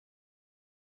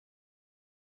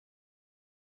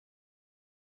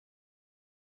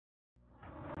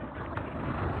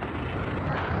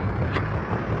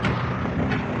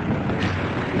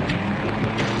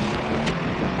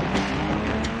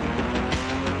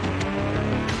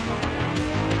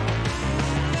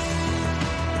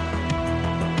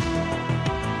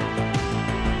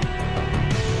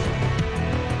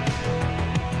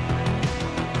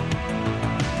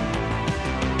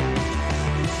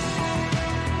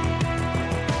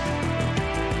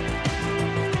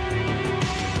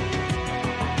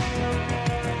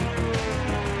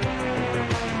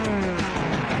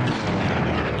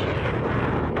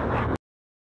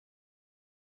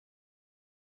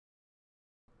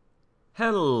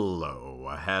Hello,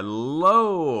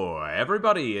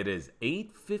 everybody. It is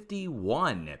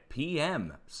 8:51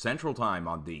 p.m. Central Time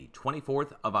on the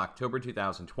 24th of October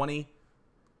 2020,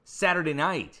 Saturday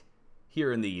night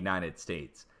here in the United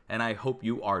States. And I hope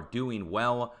you are doing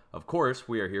well. Of course,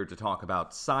 we are here to talk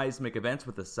about seismic events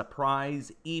with a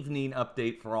surprise evening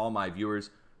update for all my viewers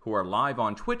who are live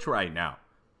on Twitch right now.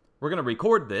 We're going to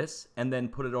record this and then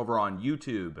put it over on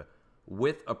YouTube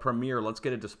with a premiere. Let's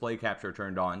get a display capture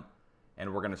turned on.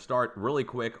 And we're going to start really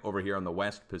quick over here on the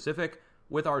West Pacific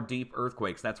with our deep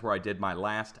earthquakes. That's where I did my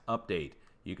last update.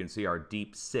 You can see our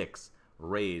deep 6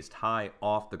 raised high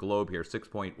off the globe here,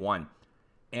 6.1.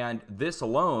 And this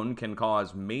alone can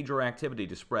cause major activity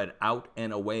to spread out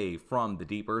and away from the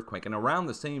deep earthquake. And around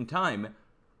the same time,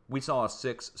 we saw a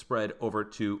 6 spread over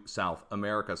to South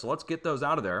America. So let's get those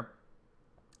out of there.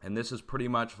 And this is pretty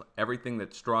much everything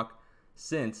that struck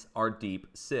since our deep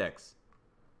 6.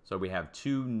 So we have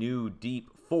 2 new deep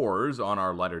 4s on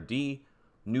our letter D.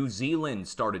 New Zealand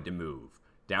started to move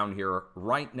down here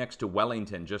right next to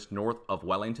Wellington, just north of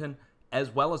Wellington, as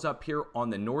well as up here on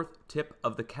the north tip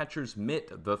of the catcher's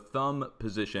mitt, the thumb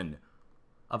position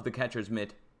of the catcher's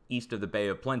mitt east of the Bay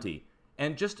of Plenty.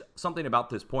 And just something about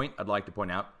this point I'd like to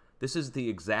point out. This is the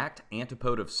exact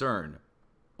antipode of CERN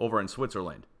over in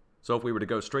Switzerland. So if we were to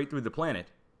go straight through the planet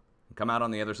and come out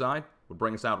on the other side, would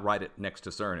bring us out right next to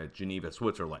CERN at Geneva,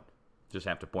 Switzerland. Just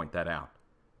have to point that out.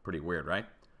 Pretty weird, right?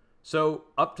 So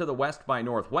up to the west by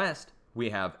northwest, we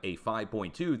have a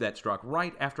 5.2 that struck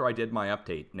right after I did my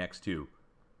update next to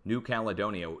New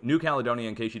Caledonia. New Caledonia,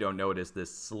 in case you don't know it, is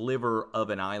this sliver of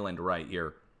an island right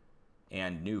here.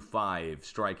 And New 5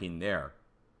 striking there.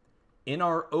 In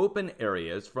our open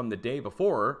areas from the day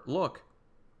before, look,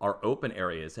 our open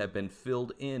areas have been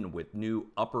filled in with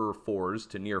new upper 4s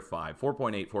to near 5,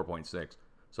 4.8, 4.6.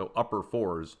 So upper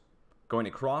 4s going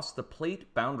across the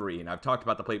plate boundary. And I've talked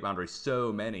about the plate boundary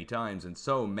so many times in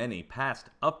so many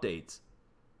past updates.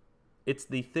 It's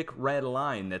the thick red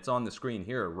line that's on the screen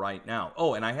here right now.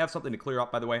 Oh, and I have something to clear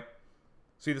up, by the way.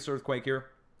 See this earthquake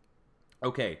here?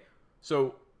 Okay,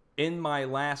 so in my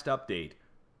last update,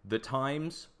 the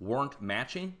times weren't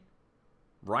matching.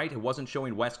 Right? It wasn't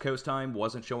showing West Coast time,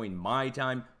 wasn't showing my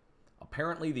time.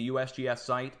 Apparently, the USGS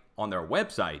site on their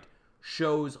website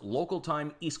shows local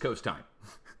time, East Coast time.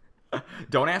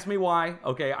 Don't ask me why.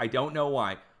 Okay, I don't know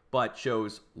why, but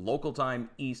shows local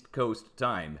time, East Coast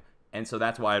time. And so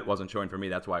that's why it wasn't showing for me.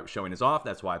 That's why it was showing us off.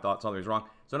 That's why I thought something was wrong.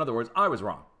 So in other words, I was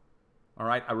wrong. All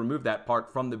right, I removed that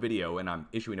part from the video, and I'm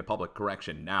issuing a public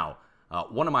correction now.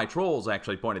 One of my trolls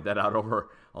actually pointed that out over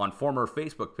on former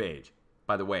Facebook page.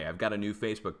 By the way, I've got a new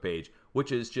Facebook page,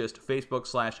 which is just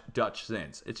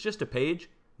Facebook/DutchSense. It's just a page,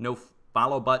 no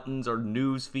follow buttons or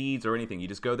news feeds or anything. You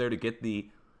just go there to get the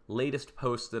latest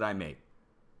posts that I make,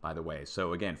 by the way.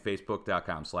 So again,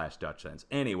 Facebook.com/DutchSense.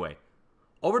 Anyway,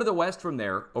 over to the west from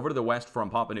there, over to the west from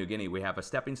Papua New Guinea, we have a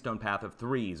stepping stone path of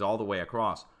 3s all the way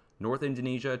across North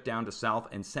Indonesia, down to South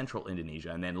and Central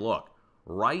Indonesia. And then look,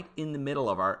 right in the middle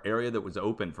of our area that was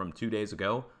open from 2 days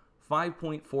ago,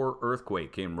 5.4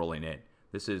 earthquake came rolling in.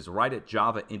 This is right at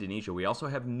Java, Indonesia. We also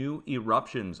have new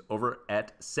eruptions over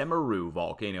at Semeru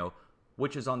volcano,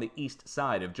 which is on the east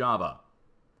side of Java.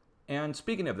 And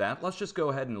speaking of that, let's just go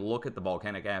ahead and look at the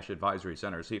Volcanic Ash Advisory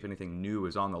Center, see if anything new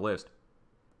is on the list.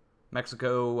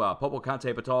 Mexico,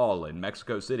 Popocatépetl in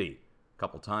Mexico City. A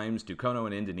couple times. Ducono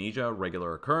in Indonesia,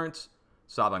 regular occurrence.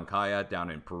 Sabancaya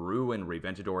down in Peru, and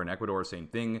Reventador in Ecuador, same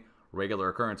thing, regular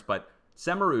occurrence. But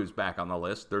Semeru's back on the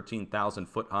list, 13,000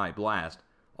 foot high blast.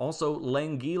 Also,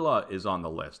 Langila is on the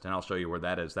list, and I'll show you where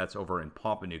that is. That's over in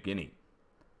Papua New Guinea.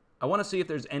 I want to see if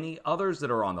there's any others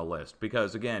that are on the list,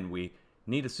 because, again, we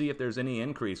need to see if there's any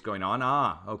increase going on.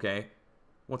 Okay.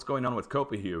 What's going on with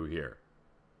Copihu here?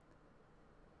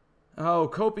 Oh,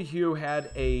 Copihu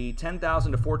had a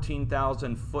 10,000 to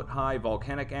 14,000 foot high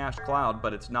volcanic ash cloud,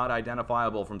 but it's not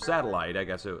identifiable from satellite. I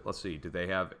guess, let's see, do they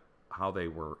have how they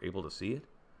were able to see it?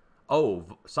 Oh,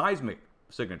 seismic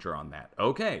signature on that.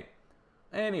 Okay.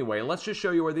 Anyway, let's just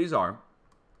show you where these are.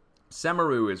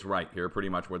 Semeru is right here, pretty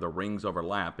much where the rings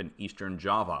overlap in eastern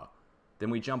Java. Then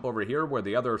we jump over here where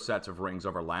the other sets of rings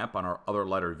overlap on our other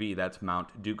letter V. That's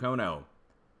Mount Ducono.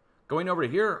 Going over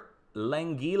here,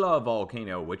 Langila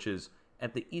volcano, which is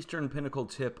at the eastern pinnacle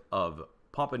tip of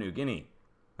Papua New Guinea.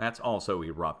 That's also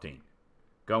erupting.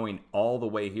 Going all the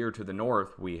way here to the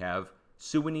north, we have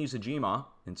Suwanizajima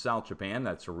in South Japan.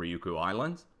 That's Ryukyu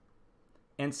Islands.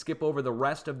 And skip over the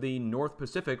rest of the North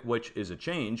Pacific, which is a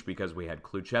change because we had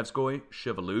Kluchevskoy,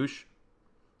 Shivalush,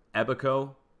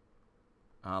 Ebeko,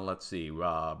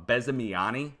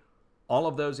 Bezimiani, all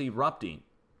of those erupting,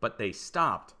 but they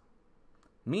stopped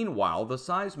Meanwhile, the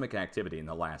seismic activity in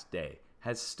the last day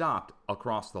has stopped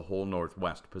across the whole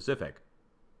Northwest Pacific.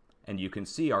 And you can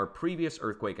see our previous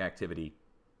earthquake activity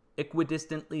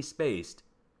equidistantly spaced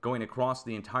going across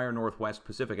the entire Northwest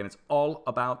Pacific, and it's all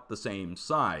about the same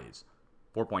size.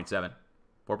 4.7,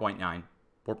 4.9,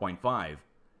 4.5.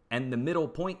 And the middle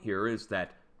point here is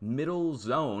that middle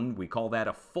zone. We call that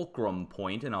a fulcrum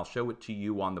point, and I'll show it to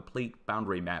you on the plate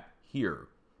boundary map here.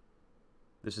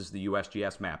 This is the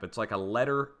USGS map. It's like a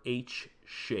letter H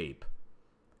shape.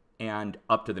 And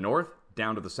up to the north,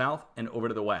 down to the south, and over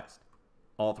to the west.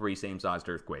 All three same-sized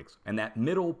earthquakes. And that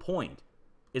middle point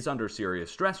is under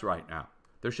serious stress right now.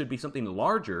 There should be something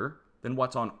larger than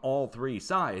what's on all three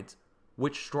sides,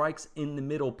 which strikes in the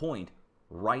middle point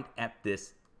right at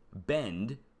this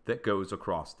bend that goes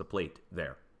across the plate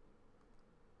there.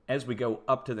 As we go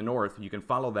up to the north, you can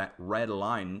follow that red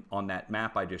line on that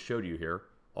map I just showed you here,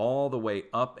 all the way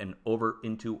up and over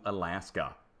into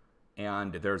Alaska.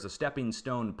 And there's a stepping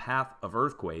stone path of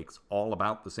earthquakes, all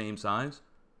about the same size,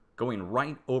 going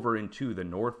right over into the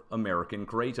North American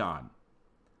Craton.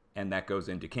 And that goes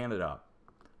into Canada.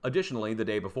 Additionally, the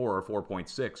day before,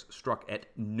 4.6 struck at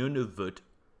Nunavut,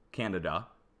 Canada,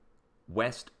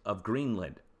 west of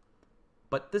Greenland.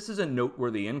 But this is a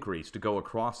noteworthy increase to go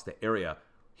across the area.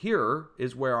 Here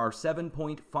is where our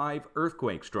 7.5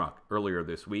 earthquake struck earlier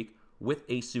this week with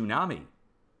a tsunami.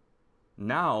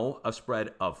 Now a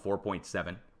spread of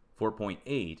 4.7,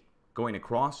 4.8 going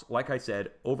across, like I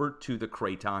said, over to the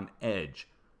Craton edge.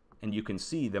 And you can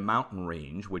see the mountain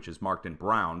range, which is marked in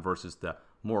brown, versus the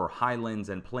more highlands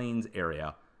and plains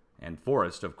area, and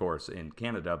forest, of course, in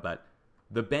Canada. But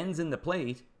the bends in the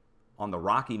plate on the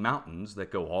Rocky Mountains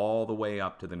that go all the way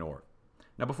up to the north.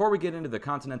 Now, before we get into the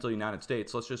continental United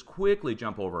States, let's just quickly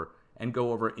jump over and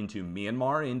go over into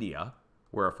Myanmar, India,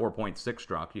 where a 4.6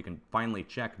 struck. You can finally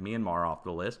check Myanmar off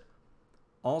the list.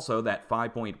 Also, that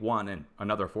 5.1 and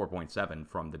another 4.7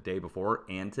 from the day before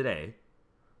and today.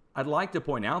 I'd like to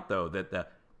point out, though, that the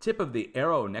tip of the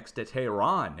arrow next to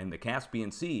Tehran in the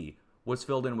Caspian Sea was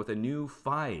filled in with a new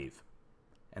 5.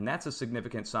 And that's a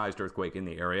significant sized earthquake in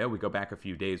the area. We go back a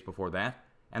few days before that.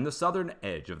 And the southern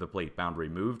edge of the plate boundary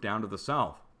moved down to the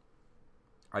south.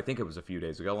 I think it was a few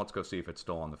days ago. Let's go see if it's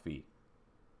still on the feed.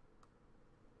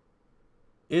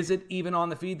 Is it even on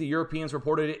the feed? The Europeans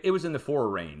reported it was in the 4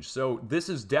 range. So this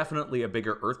is definitely a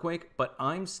bigger earthquake, but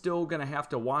I'm still going to have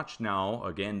to watch now,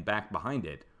 again, back behind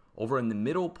it, over in the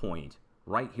middle point,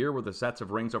 right here where the sets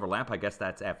of rings overlap. I guess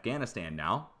that's Afghanistan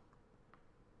now.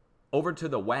 Over to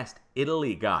the west,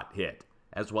 Italy got hit,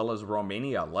 as well as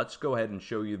Romania. Let's go ahead and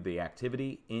show you the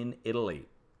activity in Italy.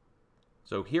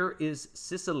 So here is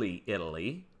Sicily,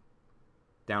 Italy,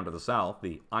 down to the south,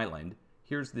 the island.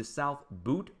 Here's the south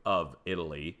boot of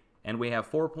Italy, and we have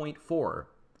 4.4.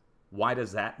 Why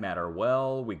does that matter?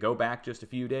 Well, we go back just a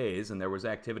few days, and there was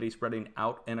activity spreading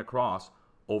out and across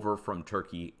over from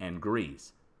Turkey and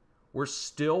Greece. We're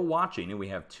still watching, and we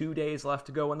have 2 days left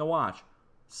to go in the watch,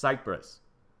 Cyprus.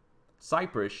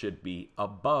 Cyprus should be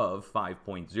above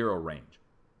 5.0 range.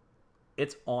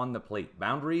 It's on the plate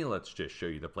boundary. Let's just show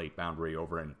you the plate boundary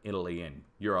over in Italy and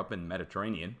Europe and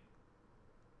Mediterranean.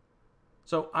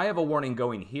 So I have a warning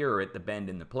going here at the bend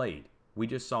in the plate. We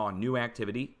just saw new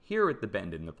activity here at the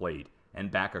bend in the plate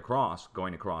and back across,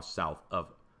 going across south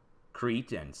of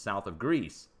Crete and south of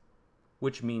Greece,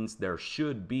 which means there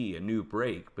should be a new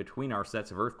break between our sets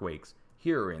of earthquakes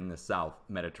here in the South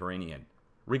Mediterranean.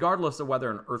 Regardless of whether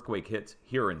an earthquake hits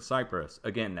here in Cyprus,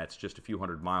 again, that's just a few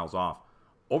hundred miles off.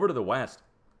 Over to the west,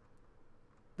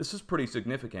 this is pretty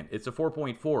significant. It's a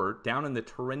 4.4 down in the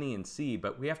Tyrrhenian Sea,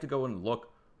 but we have to go and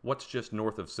look what's just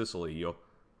north of Sicily.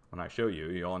 When I show you,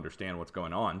 you'll understand what's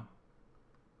going on.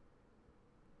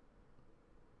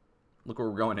 Look where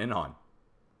we're going in on.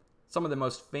 Some of the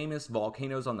most famous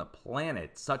volcanoes on the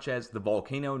planet, such as the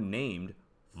volcano named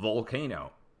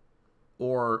Volcano,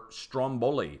 or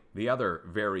Stromboli, the other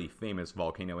very famous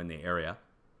volcano in the area.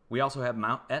 We also have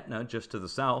Mount Etna just to the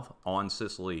south, on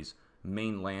Sicily's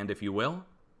mainland, if you will.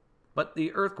 But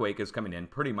the earthquake is coming in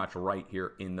pretty much right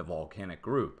here in the volcanic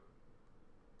group.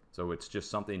 So it's just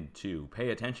something to pay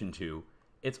attention to.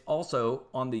 It's also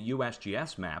on the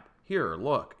USGS map. Here,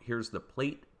 look, here's the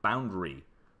plate boundary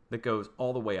that goes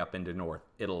all the way up into North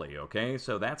Italy, okay?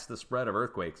 So that's the spread of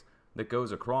earthquakes that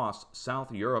goes across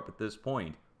South Europe at this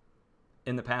point.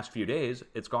 In the past few days,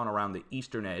 it's gone around the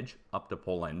eastern edge up to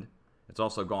Poland. It's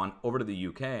also gone over to the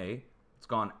UK. It's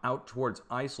gone out towards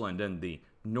Iceland and the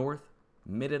North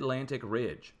Mid-Atlantic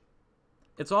Ridge.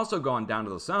 It's also gone down to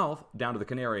the south, down to the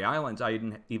Canary Islands. I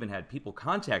even had people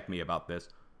contact me about this,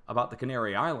 about the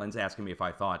Canary Islands, asking me if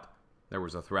I thought there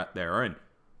was a threat there. And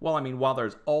Well, I mean, while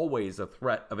there's always a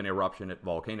threat of an eruption at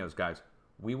volcanoes, guys,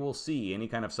 we will see any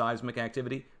kind of seismic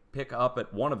activity pick up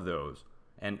at one of those,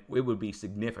 and it would be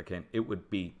significant. It would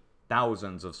be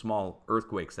thousands of small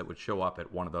earthquakes that would show up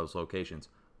at one of those locations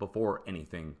before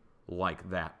anything like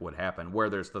that would happen, where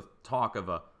there's the talk of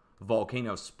a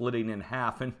volcano splitting in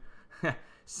half and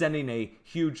sending a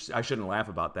huge, I shouldn't laugh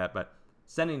about that, but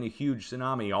sending a huge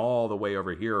tsunami all the way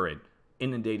over here and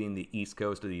inundating the east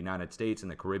coast of the United States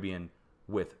and the Caribbean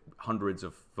with hundreds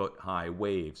of foot-high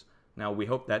waves. Now, we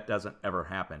hope that doesn't ever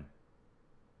happen.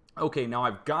 Okay, now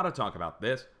I've got to talk about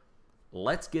this.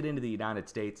 Let's get into the United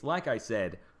States. Like I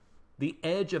said, the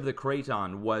edge of the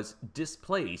craton was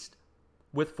displaced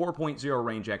with 4.0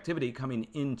 range activity coming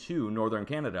into northern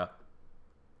Canada.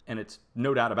 And it's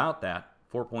no doubt about that,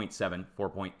 4.7,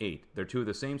 4.8. They're two of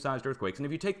the same sized earthquakes. And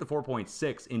if you take the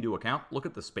 4.6 into account, look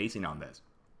at the spacing on this.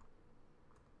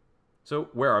 So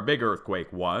where our big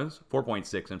earthquake was,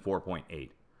 4.6 and 4.8.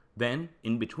 Then,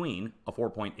 in between, a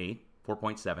 4.8,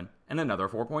 4.7, and another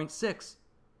 4.6.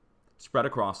 Spread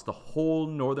across the whole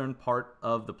northern part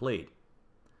of the plate.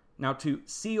 Now, to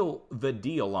seal the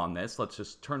deal on this, let's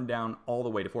just turn down all the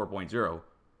way to 4.0,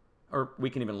 or we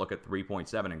can even look at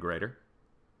 3.7 and greater.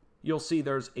 You'll see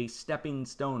there's a stepping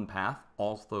stone path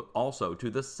also to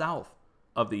the south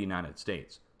of the United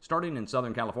States, starting in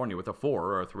Southern California with a 4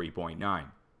 or a 3.9,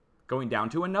 going down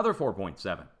to another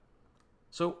 4.7.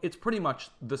 So it's pretty much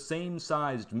the same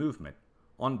sized movement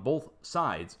on both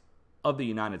sides of the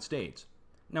United States.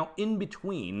 Now, in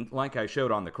between, like I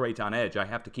showed on the craton edge, I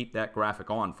have to keep that graphic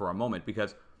on for a moment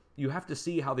because you have to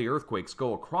see how the earthquakes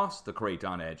go across the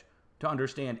craton edge to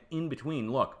understand in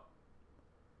between. Look,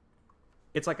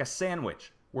 it's like a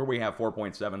sandwich where we have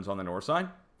 4.7s on the north side,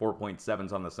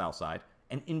 4.7s on the south side,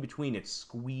 and in between it's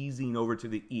squeezing over to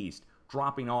the east,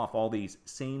 dropping off all these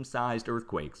same-sized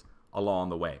earthquakes along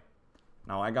the way.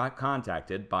 Now, I got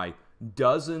contacted by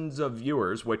dozens of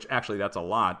viewers, which actually that's a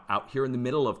lot, out here in the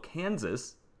middle of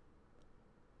Kansas,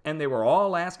 and they were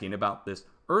all asking about this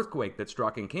earthquake that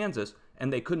struck in Kansas,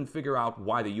 and they couldn't figure out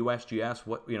why the USGS,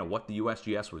 what the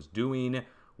USGS was doing,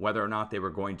 whether or not they were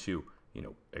going to,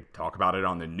 talk about it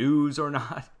on the news or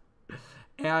not.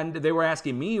 And they were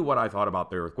asking me what I thought about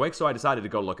the earthquake, so I decided to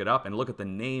go look it up and look at the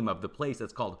name of the place.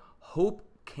 It's called Hope,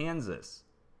 Kansas.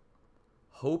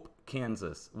 Hope,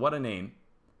 Kansas. What a name.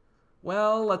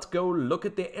 Well, let's go look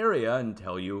at the area and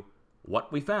tell you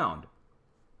what we found.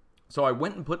 So I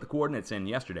went and put the coordinates in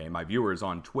yesterday. My viewers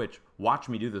on Twitch watched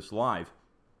me do this live.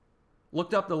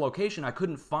 Looked up the location. I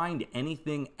couldn't find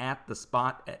anything at the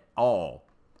spot at all.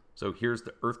 So here's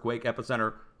the earthquake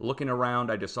epicenter. Looking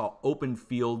around, I just saw open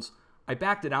fields. I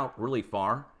backed it out really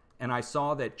far, and I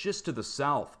saw that just to the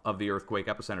south of the earthquake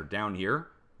epicenter down here,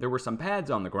 there were some pads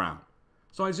on the ground.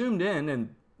 So I zoomed in,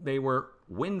 and they were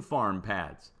wind farm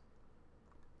pads.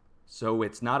 So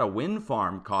it's not a wind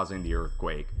farm causing the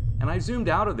earthquake. And I zoomed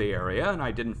out of the area, and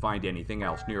I didn't find anything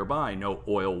else nearby. No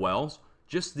oil wells,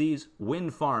 just these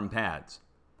wind farm pads.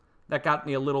 That got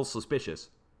me a little suspicious.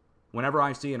 Whenever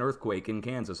I see an earthquake in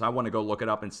Kansas, I want to go look it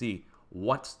up and see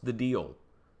what's the deal.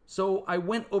 So I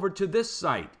went over to this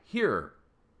site here,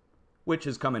 which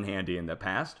has come in handy in the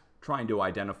past, trying to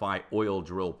identify oil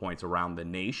drill points around the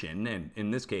nation, and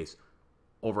in this case,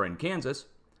 over in Kansas.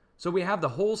 So we have the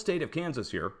whole state of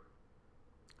Kansas here,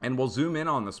 and we'll zoom in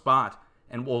on the spot,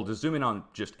 and we'll just zoom in on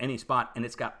just any spot, and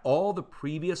it's got all the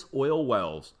previous oil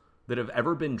wells that have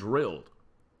ever been drilled,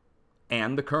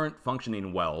 and the current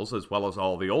functioning wells, as well as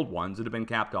all the old ones that have been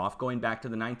capped off going back to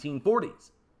the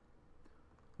 1940s.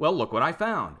 Well, look what I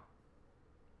found.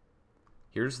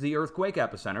 Here's the earthquake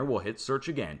epicenter. We'll hit search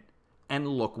again, and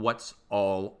look what's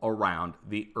all around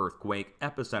the earthquake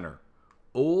epicenter.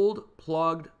 Old,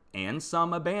 plugged, and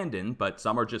some abandoned, but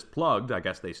some are just plugged. I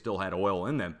guess they still had oil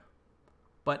in them.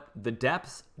 But the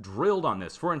depths drilled on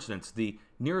this, for instance, the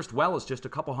nearest well is just a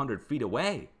couple hundred feet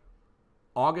away.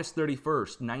 August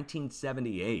 31st,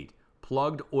 1978,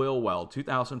 plugged oil well,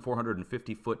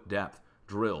 2,450 foot depth,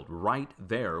 drilled right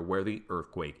there where the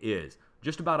earthquake is.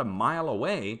 Just about a mile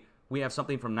away, we have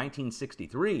something from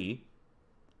 1963,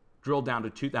 drilled down to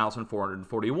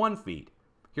 2,441 feet.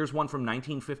 Here's one from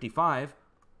 1955,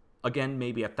 again,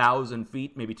 maybe 1,000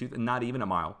 feet, maybe two, not even a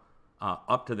mile,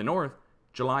 up to the north,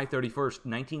 July 31st,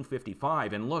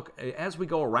 1955. And look, as we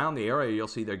go around the area, you'll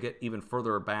see they get even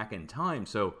further back in time.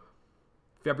 So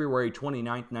February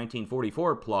 29th,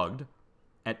 1944, plugged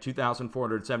at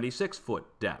 2,476 foot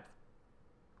depth.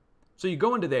 So you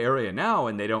go into the area now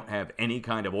and they don't have any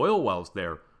kind of oil wells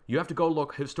there. You have to go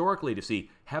look historically to see,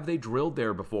 have they drilled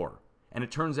there before? And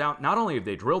it turns out not only have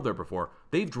they drilled there before,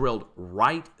 they've drilled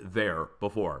right there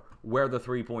before, where the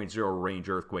 3.0 range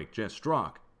earthquake just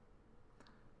struck.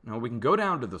 Now we can go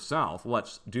down to the south.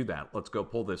 Let's do that. Let's go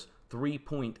pull this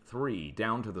 3.3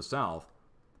 down to the south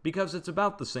because it's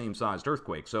about the same sized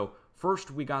earthquake. So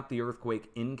first we got the earthquake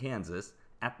in Kansas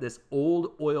at this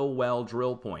old oil well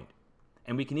drill point.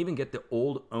 And we can even get the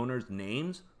old owners'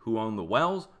 names, who owned the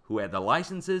wells, who had the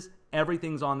licenses.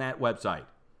 Everything's on that website,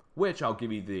 which I'll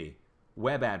give you the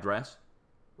web address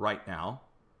right now.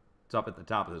 It's up at the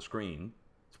top of the screen.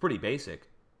 It's pretty basic.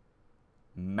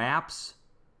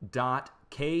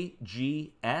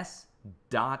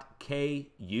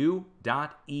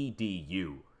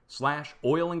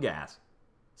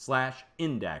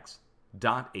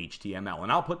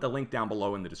 And I'll put the link down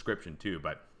below in the description too,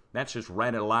 but that's just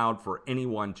read aloud for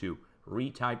anyone to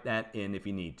retype that in if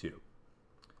you need to.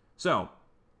 So,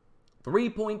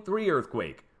 3.3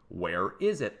 earthquake. Where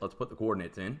is it? Let's put the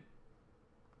coordinates in.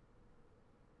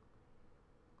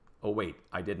 Oh wait,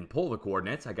 I didn't pull the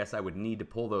coordinates. I guess I would need to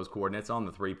pull those coordinates on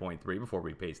the 3.3 before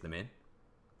we paste them in.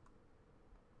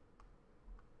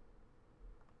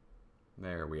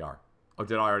 There we are. Oh,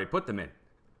 did I already put them in?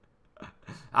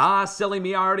 Ah, silly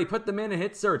me, I already put them in and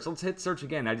hit search. Let's hit search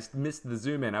again. I just missed the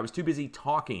zoom in. I was too busy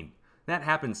talking. That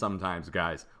happens sometimes,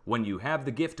 guys. When you have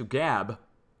the gift of gab.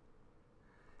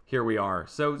 Here we are.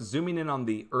 So, zooming in on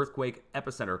the earthquake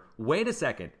epicenter. Wait a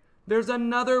second. There's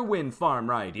another wind farm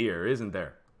right here, isn't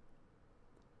there?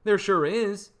 There sure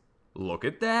is. Look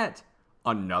at that.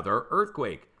 Another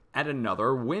earthquake at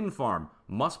another wind farm.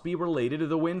 Must be related to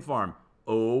the wind farm.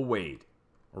 Oh, wait.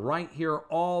 Right here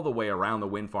all the way around the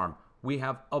wind farm, we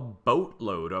have a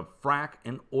boatload of frack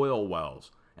and oil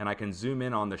wells. And I can zoom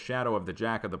in on the shadow of the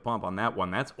jack of the pump on that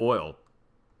one. That's oil.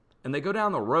 And they go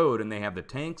down the road and they have the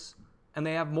tanks and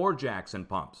they have more jacks and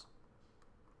pumps.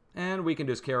 And we can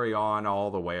just carry on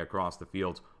all the way across the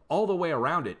fields, all the way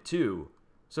around it too.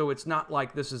 So it's not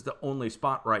like this is the only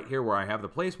spot right here where I have the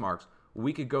place marks.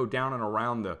 We could go down and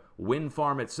around the wind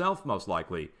farm itself most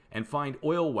likely and find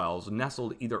oil wells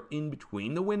nestled either in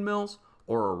between the windmills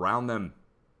or around them.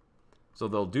 So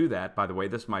they'll do that. By the way,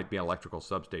 this might be an electrical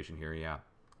substation here, yeah.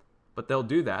 But they'll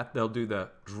do that. They'll do the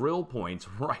drill points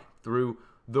right through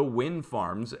the wind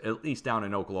farms, at least down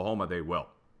in Oklahoma they will.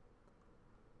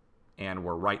 And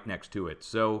we're right next to it.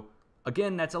 So,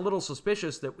 again, that's a little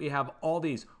suspicious that we have all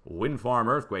these wind farm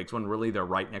earthquakes when really they're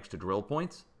right next to drill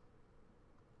points.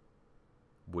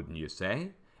 Wouldn't you say?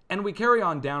 And we carry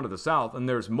on down to the south, and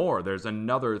there's more. There's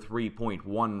another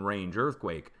 3.1 range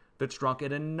earthquake that struck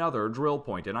at another drill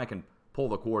point. And I can pull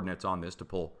the coordinates on this to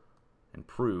pull and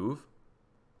prove.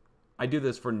 I do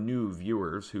this for new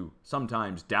viewers who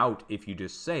sometimes doubt if you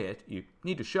just say it. You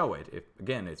need to show it.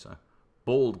 Again, it's a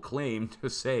bold claim to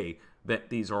say that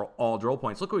these are all drill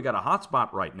points. Look, we got a hot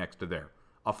spot right next to there.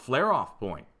 A flare-off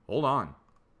point. Hold on.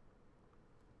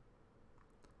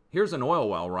 Here's an oil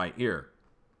well right here.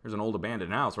 There's an old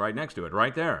abandoned house right next to it,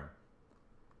 right there.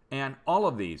 And all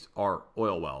of these are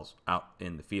oil wells out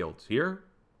in the fields here.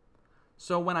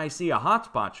 So when I see a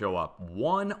hotspot show up,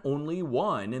 only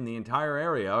one in the entire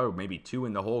area, or maybe two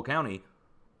in the whole county,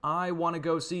 I want to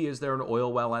go see, is there an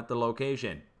oil well at the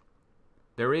location?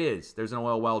 There is. There's an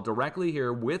oil well directly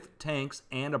here with tanks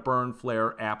and a burn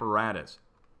flare apparatus.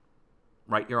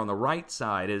 Right here on the right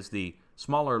side is the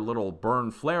smaller little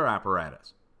burn flare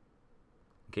apparatus,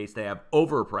 in case they have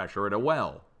overpressure at a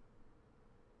well.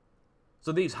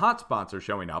 So these hotspots are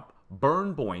showing up,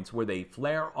 burn points where they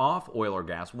flare off oil or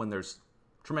gas when there's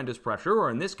tremendous pressure, or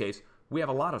in this case, we have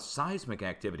a lot of seismic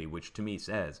activity, which to me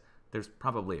says there's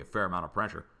probably a fair amount of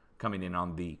pressure coming in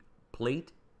on the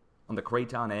plate, on the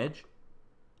craton edge.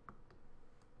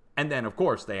 And then, of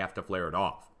course, they have to flare it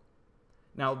off.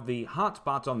 Now, the hot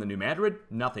spots on the New Madrid,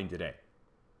 nothing today.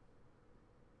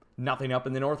 Nothing up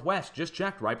in the northwest. Just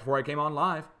checked right before I came on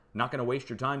live. Not going to waste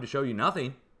your time to show you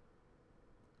nothing.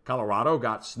 Colorado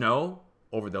got snow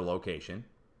over the location.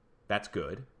 That's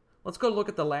good. Let's go look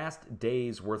at the last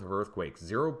day's worth of earthquakes.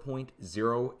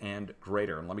 0.0 and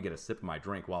greater. And let me get a sip of my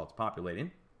drink while it's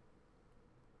populating.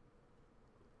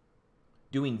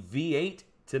 Doing V8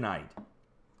 tonight.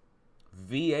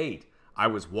 V8. I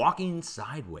was walking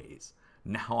sideways.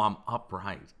 Now I'm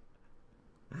upright.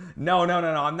 No.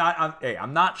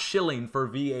 I'm not shilling for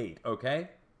V8, okay?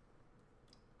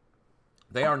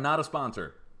 They are not a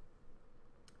sponsor.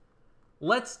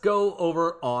 Let's go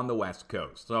over on the West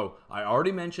Coast. So I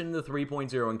already mentioned the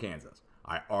 3.0 in Kansas.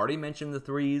 I already mentioned the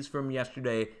threes from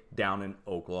yesterday down in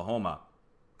Oklahoma.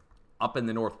 Up in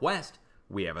the Northwest,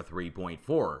 we have a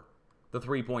 3.4. The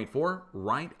 3.4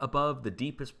 right above the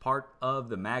deepest part of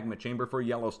the magma chamber for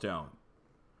Yellowstone.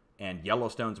 And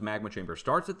Yellowstone's magma chamber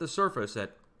starts at the surface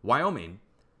at Wyoming,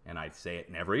 and I'd say it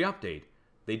in every update.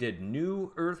 They did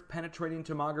new Earth penetrating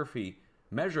tomography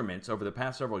measurements over the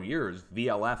past several years,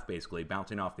 VLF basically,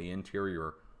 bouncing off the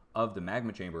interior of the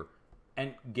magma chamber,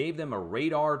 and gave them a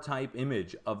radar-type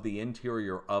image of the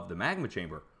interior of the magma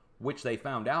chamber, which they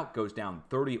found out goes down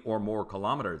 30 or more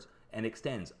kilometers and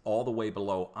extends all the way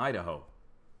below Idaho.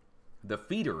 The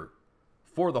feeder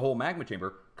for the whole magma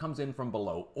chamber comes in from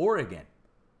below Oregon,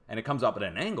 and it comes up at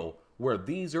an angle where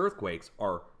these earthquakes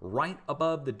are right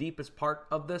above the deepest part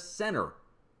of the center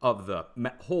of the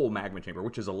whole magma chamber,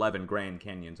 which is 11 Grand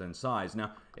Canyons in size.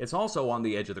 Now, it's also on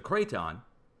the edge of the craton,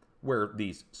 where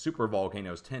these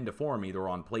supervolcanoes tend to form either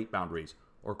on plate boundaries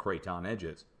or craton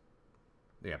edges.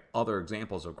 They have other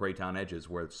examples of craton edges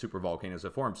where supervolcanoes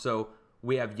have formed. So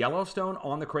we have Yellowstone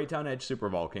on the craton edge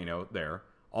supervolcano there.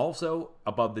 Also,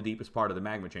 above the deepest part of the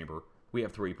magma chamber, we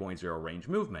have 3.0 range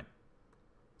movement.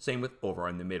 Same with over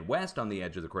in the Midwest on the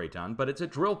edge of the craton, but it's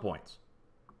at drill points.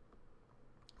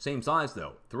 Same size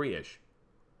though, 3-ish.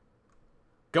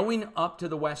 Going up to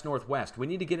the west-northwest, we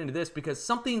need to get into this because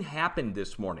something happened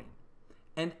this morning.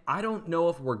 And I don't know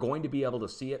if we're going to be able to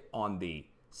see it on the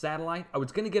satellite. I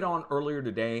was going to get on earlier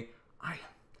today. I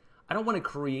don't want to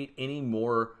create any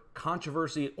more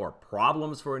controversy or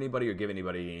problems for anybody or give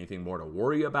anybody anything more to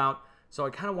worry about. So I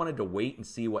kind of wanted to wait and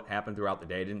see what happened throughout the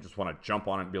day. I didn't just want to jump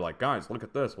on it and be like, guys, look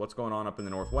at this. What's going on up in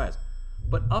the Northwest?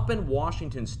 But up in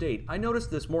Washington State, I noticed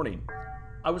this morning,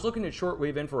 I was looking at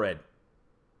shortwave infrared.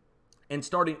 And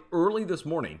starting early this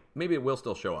morning, maybe it will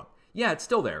still show up. Yeah, it's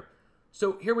still there.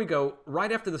 So here we go.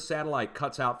 Right after the satellite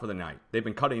cuts out for the night. They've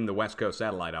been cutting the West Coast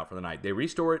satellite out for the night. They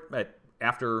restore it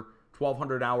after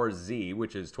 1200 hours Z,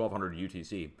 which is 1200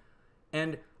 UTC.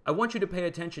 And I want you to pay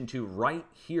attention to right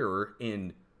here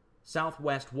in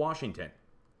Southwest Washington.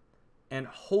 And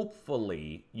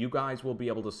hopefully you guys will be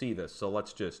able to see this. So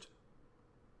let's just...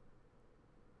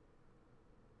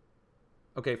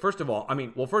 Okay, first of all,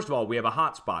 we have a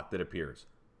hot spot that appears.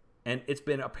 And it's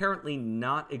been apparently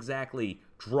not exactly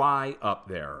dry up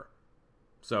there.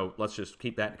 So let's just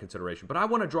keep that in consideration. But I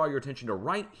want to draw your attention to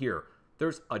right here.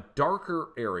 There's a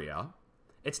darker area.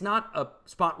 It's not a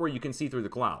spot where you can see through the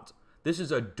clouds. This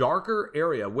is a darker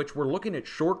area, which we're looking at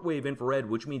shortwave infrared,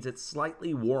 which means it's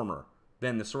slightly warmer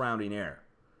than the surrounding air.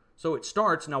 So it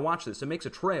starts, now watch this, it makes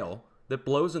a trail that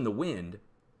blows in the wind.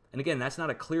 And again, that's not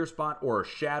a clear spot or a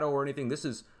shadow or anything. This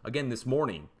is, again, this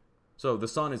morning. So the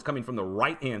sun is coming from the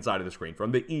right-hand side of the screen,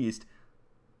 from the east.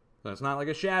 So it's not like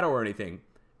a shadow or anything.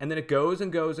 And then it goes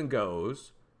and goes and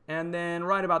goes. And then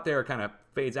right about there, it kind of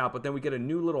fades out. But then we get a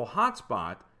new little hot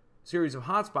spot, series of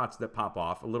hot spots that pop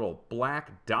off, a little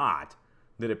black dot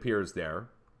that appears there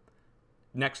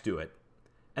next to it.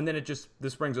 And then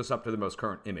this brings us up to the most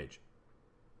current image.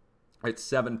 It's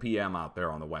 7 p.m. out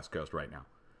there on the West Coast right now.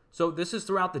 So this is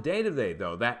throughout the day today,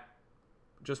 though.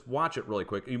 Just watch it really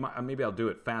quick. Maybe I'll do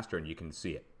it faster and you can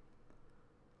see it.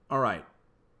 All right.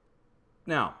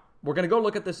 Now, we're going to go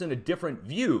look at this in a different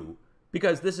view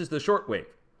because this is the shortwave.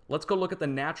 Let's go look at the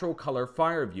natural color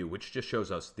fire view, which just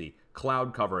shows us the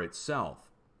cloud cover itself.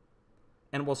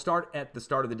 And we'll start at the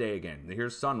start of the day again.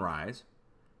 Here's sunrise.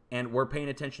 And we're paying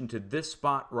attention to this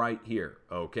spot right here,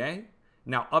 okay?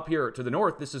 Now, up here to the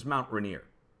north, this is Mount Rainier.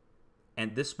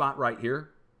 And this spot right here,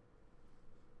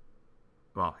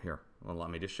 well, let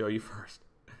me just show you first.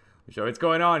 Let me show you what's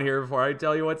going on here before I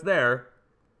tell you what's there.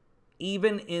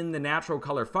 Even in the natural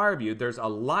color fire view, it's a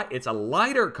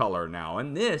lighter color now.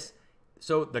 And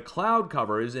so the cloud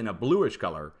cover is in a bluish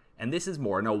color, and this is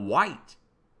more in a white.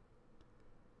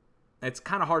 It's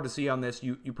kind of hard to see on this.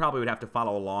 You probably would have to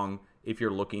follow along if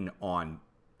you're looking on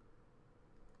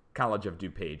College of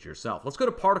DuPage yourself. Let's go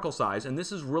to particle size, and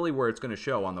this is really where it's going to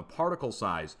show on the particle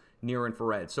size near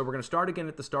infrared. So we're going to start again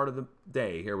at the start of the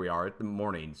day. Here we are at the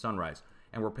morning, sunrise.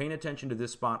 And we're paying attention to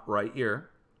this spot right here.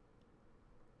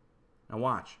 Now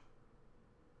watch.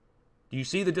 Do you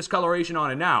see the discoloration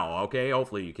on it now? Okay,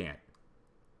 hopefully you can.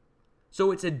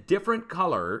 So it's a different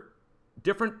color,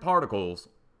 different particles,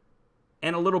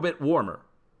 and a little bit warmer.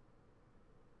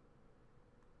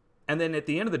 And then at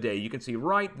the end of the day, you can see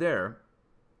right there,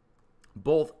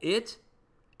 both it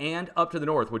and up to the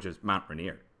north, which is Mount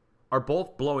Rainier, are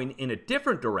both blowing in a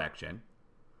different direction.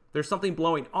 There's something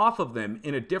blowing off of them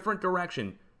in a different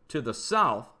direction to the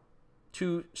south,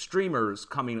 two streamers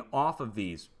coming off of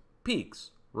these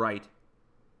peaks, right?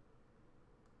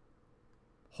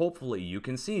 Hopefully you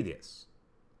can see this.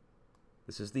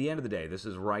 This is the end of the day. This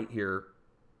is right here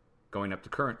going up to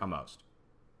current almost.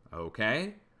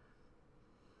 Okay?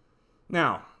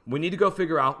 Now, we need to go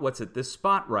figure out what's at this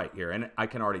spot right here. And I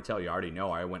can already tell you, I already know,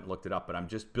 I went and looked it up, but I'm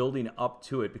just building up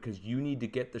to it because you need to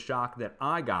get the shock that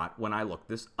I got when I looked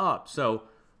this up. So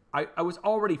I was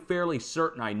already fairly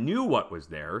certain I knew what was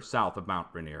there south of Mount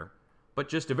Rainier, But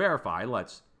just to verify,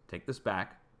 let's take this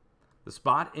back. The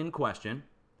spot in question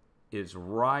is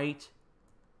right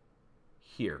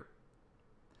here.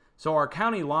 So our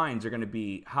county lines are going to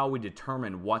be how we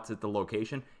determine what's at the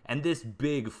location. And this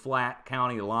big flat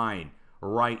county line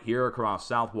right here across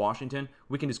South Washington,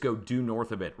 we can just go due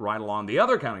north of it right along the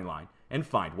other county line and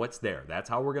find what's there. That's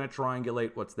how we're going to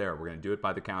triangulate what's there. We're going to do it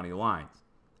by the county lines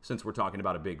since we're talking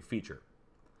about a big feature.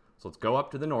 So let's go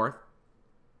up to the north.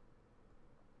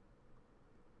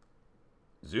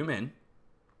 Zoom in.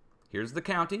 Here's the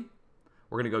county.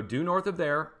 We're going to go due north of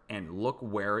there and look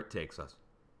where it takes us.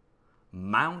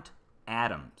 Mount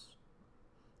Adams.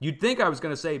 You'd think I was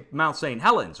going to say Mount St.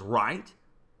 Helens, right?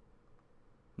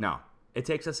 No, it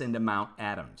takes us into Mount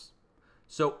Adams.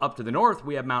 So up to the north,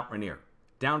 we have Mount Rainier.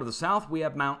 Down to the south, we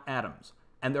have Mount Adams.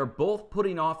 And they're both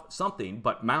putting off something,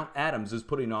 but Mount Adams is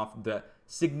putting off the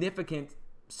significant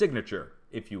signature,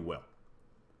 if you will.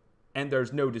 And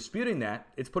there's no disputing that.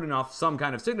 It's putting off some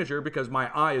kind of signature because my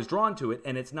eye is drawn to it,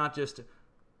 and it's not just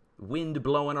wind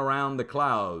blowing around the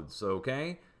clouds,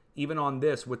 okay? Even on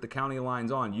this, with the county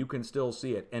lines on, you can still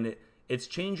see it. And it's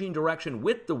changing direction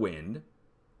with the wind,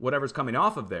 whatever's coming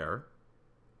off of there.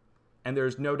 And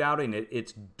there's no doubting it.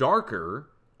 It's darker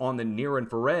on the near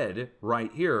infrared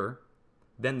right here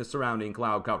than the surrounding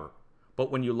cloud cover.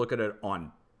 But when you look at it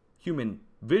on human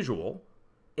visual,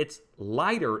 it's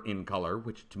lighter in color,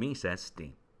 which to me says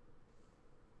steam.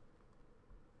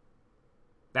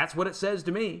 That's what it says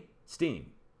to me,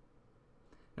 steam.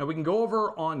 Now we can go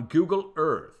over on Google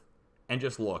Earth and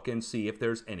just look and see if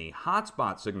there's any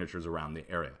hotspot signatures around the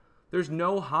area. There's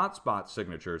no hotspot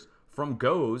signatures from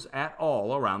GOES at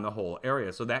all around the whole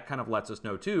area. So that kind of lets us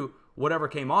know too, whatever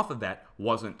came off of that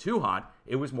wasn't too hot.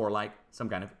 It was more like some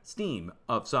kind of steam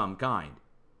of some kind.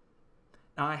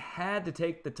 Now I had to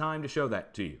take the time to show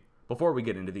that to you before we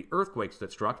get into the earthquakes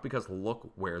that struck, because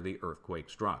look where the earthquake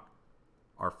struck.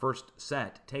 Our first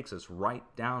set takes us right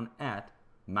down at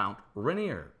Mount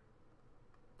Rainier.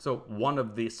 So one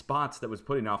of the spots that was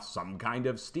putting off some kind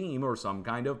of steam or some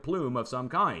kind of plume of some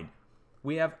kind.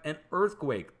 We have an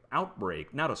earthquake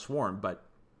outbreak, not a swarm, but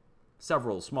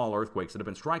several small earthquakes that have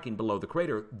been striking below the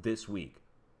crater this week.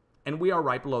 And we are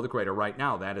right below the crater right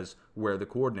now. That is where the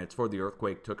coordinates for the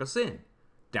earthquake took us in,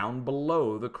 down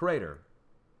below the crater.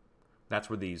 That's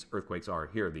where these earthquakes are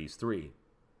here, these three.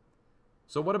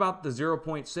 So what about the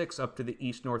 0.6 up to the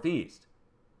east-northeast?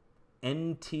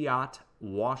 Entiat,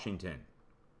 Washington.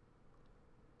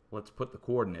 Let's put the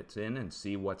coordinates in and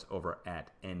see what's over at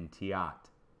Entiat.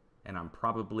 And I'm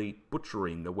probably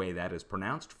butchering the way that is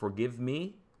pronounced. Forgive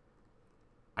me.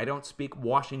 I don't speak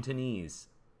Washingtonese.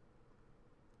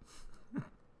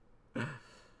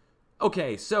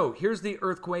 Okay, so here's the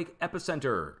earthquake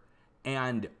epicenter.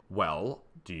 And, well,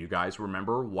 do you guys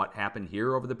remember what happened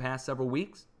here over the past several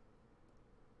weeks?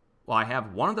 Well, I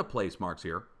have one of the place marks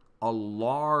here. A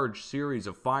large series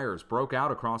of fires broke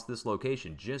out across this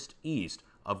location just east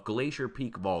of Glacier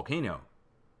Peak Volcano.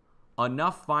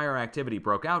 Enough fire activity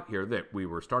broke out here that we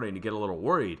were starting to get a little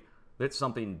worried that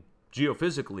something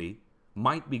geophysically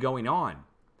might be going on.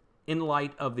 In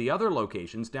light of the other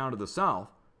locations down to the south,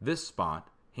 this spot,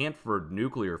 Hanford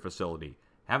Nuclear Facility,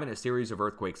 having a series of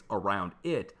earthquakes around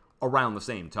it around the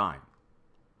same time.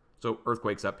 So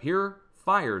earthquakes up here,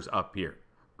 fires up here.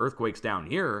 Earthquakes down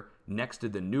here next to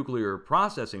the nuclear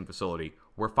processing facility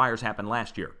where fires happened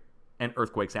last year and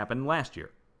earthquakes happened last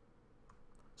year.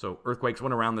 So earthquakes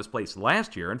went around this place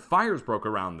last year and fires broke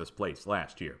around this place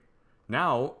last year.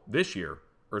 Now, this year,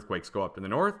 earthquakes go up to the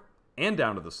north and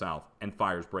down to the south and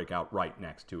fires break out right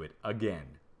next to it again.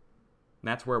 And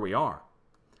that's where we are.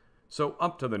 So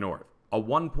up to the north, a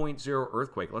 1.0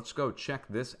 earthquake. Let's go check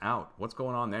this out. What's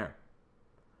going on there?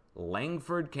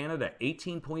 Langford, Canada,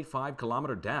 18.5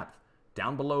 kilometer depth.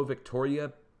 Down below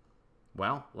Victoria,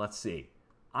 well, let's see.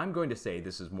 I'm going to say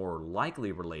this is more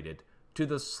likely related to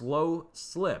the slow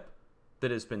slip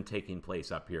that has been taking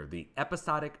place up here. The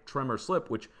episodic tremor slip,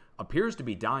 which appears to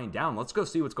be dying down. Let's go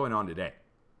see what's going on today.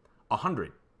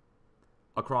 100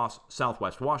 across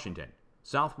southwest Washington,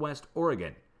 southwest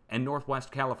Oregon, and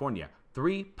northwest California.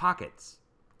 3 pockets.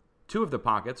 2 of the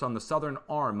pockets on the southern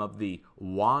arm of the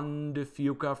Juan de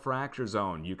Fuca fracture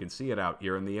zone. You can see it out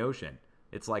here in the ocean.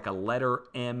 It's like a letter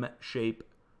M shape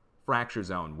fracture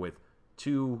zone with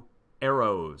 2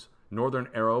 arrows. Northern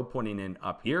arrow pointing in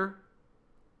up here,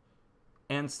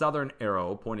 and southern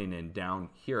arrow pointing in down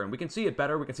here. And we can see it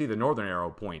better. We can see the northern arrow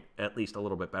point at least a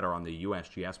little bit better on the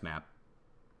USGS map.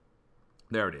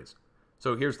 There it is.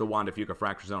 So here's the Juan de Fuca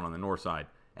fracture zone on the north side.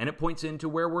 And it points into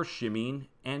where we're shimmying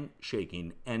and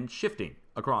shaking and shifting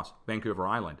across Vancouver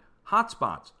Island.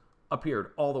 Hotspots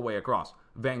appeared all the way across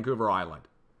Vancouver Island.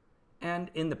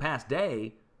 And in the past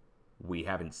day, we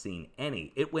haven't seen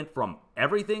any. It went from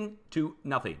everything to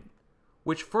nothing,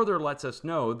 which further lets us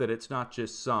know that it's not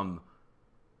just some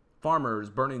farmers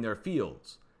burning their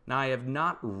fields. Now, I have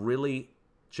not really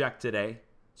checked today,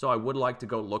 so I would like to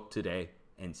go look today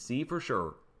and see for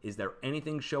sure, is there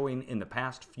anything showing in the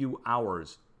past few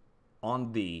hours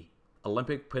on the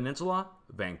Olympic Peninsula,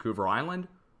 Vancouver Island,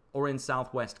 or in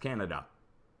southwest Canada?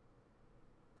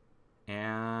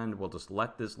 And we'll just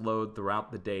let this load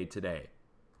throughout the day today.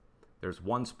 There's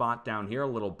one spot down here, a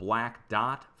little black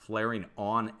dot flaring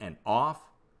on and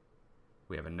off.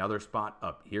 We have another spot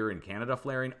up here in Canada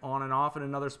flaring on and off, and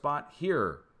another spot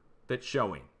here that's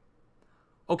showing.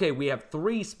 Okay, we have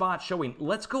 3 spots showing.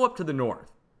 Let's go up to the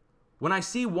north. When I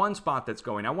see one spot that's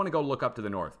going, I want to go look up to the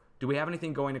north. Do we have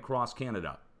anything going across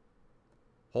Canada?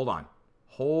 Hold on.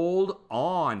 Hold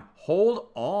on. Hold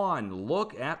on.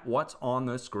 Look at what's on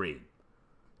the screen.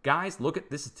 Guys, look at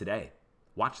this. Is today.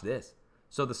 Watch this.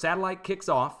 So the satellite kicks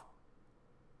off.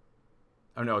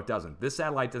 Oh, no, it doesn't. This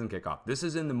satellite doesn't kick off. This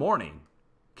is in the morning.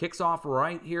 Kicks off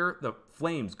right here. The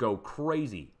flames go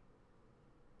crazy.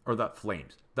 Or the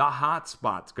flames. The hot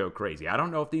spots go crazy. I don't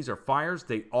know if these are fires.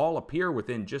 They all appear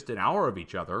within just an hour of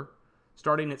each other.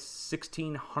 Starting at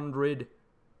 1600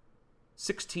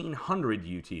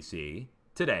 UTC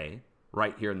today,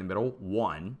 right here in the middle,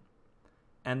 1.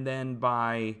 And then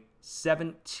by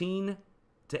 17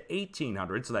 to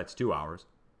 1800, so that's 2 hours.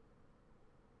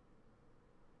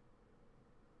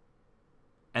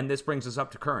 And this brings us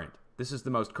up to current. This is the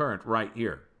most current right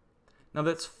here. Now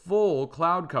that's full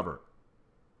cloud cover.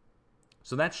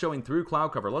 So that's showing through cloud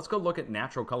cover. Let's go look at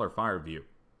natural color fire view.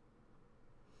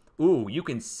 Ooh, you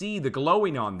can see the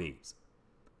glowing on these.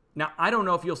 Now, I don't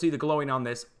know if you'll see the glowing on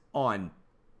this on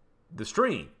the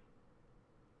stream.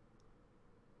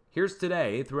 Here's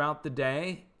today, throughout the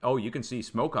day. Oh, you can see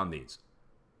smoke on these.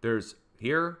 There's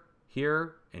here,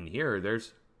 here, and here.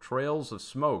 There's trails of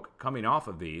smoke coming off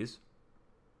of these.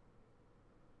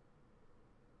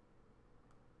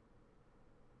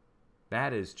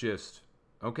 That is just...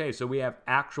 Okay, so we have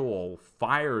actual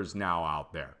fires now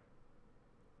out there.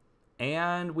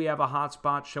 And we have a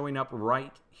hotspot showing up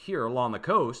right here along the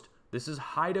coast. This is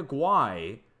Haida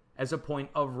Gwaii as a point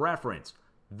of reference.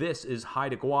 This is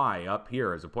Haida Gwaii up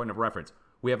here as a point of reference.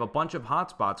 We have a bunch of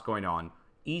hotspots going on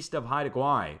east of Haida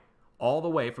Gwaii, all the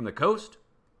way from the coast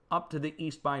up to the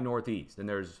east by northeast. And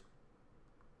there's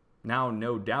now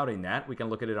no doubting that. We can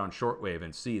look at it on shortwave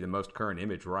and see the most current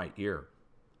image right here.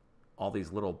 All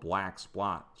these little black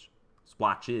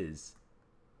splotches.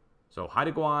 So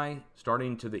Haida Gwaii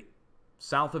starting to the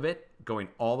south of it, going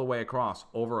all the way across,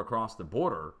 over across the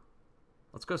border.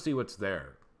 Let's go see what's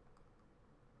there.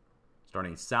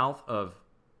 Starting south of,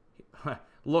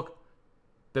 look,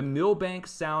 the Millbank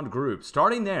Sound group,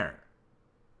 starting there,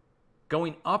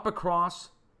 going up across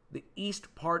the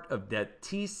east part of the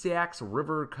Tisax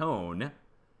River Cone,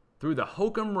 through the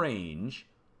Hokum Range,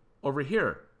 over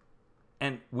here.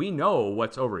 And we know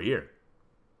what's over here.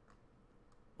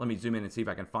 Let me zoom in and see if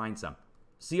I can find some.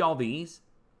 See all these?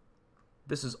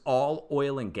 This is all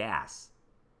oil and gas.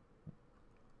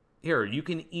 Here, you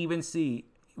can even see,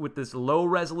 with this low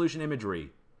resolution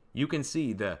imagery, you can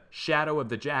see the shadow of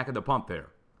the jack of the pump there.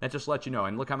 That just lets you know,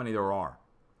 and look how many there are.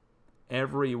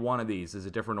 Every one of these is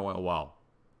a different oil well.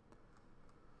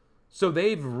 So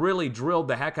they've really drilled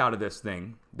the heck out of this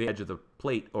thing, the edge of the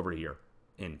plate over here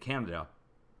in Canada.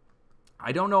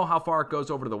 I don't know how far it goes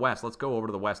over to the west. Let's go over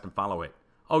to the west and follow it.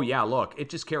 Oh yeah, look, it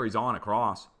just carries on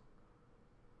across.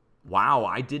 Wow,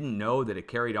 I didn't know that it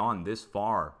carried on this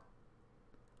far.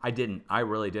 I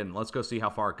really didn't. Let's go see how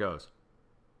far it goes.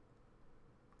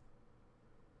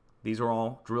 These are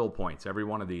all drill points. Every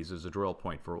one of these is a drill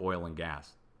point for oil and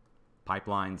gas,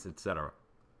 pipelines, etc.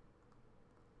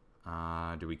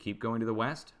 Do we keep going to the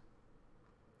west?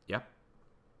 Yep.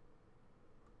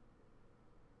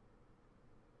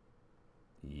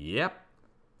 Yep.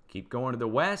 Keep going to the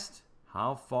west.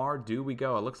 How far do we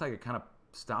go? It looks like it kind of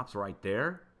stops right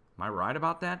there. Am I right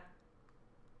about that?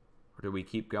 Or do we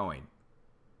keep going?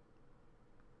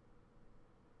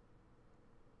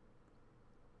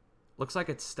 Looks like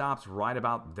it stops right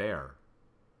about there.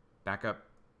 Back up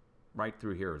right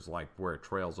through here is like where it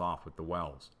trails off with the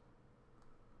wells.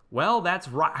 Well, that's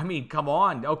right. I mean, come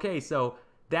on. Okay, so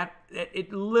that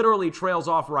it literally trails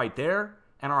off right there,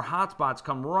 and our hotspots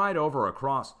come right over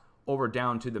across, over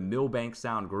down to the Millbank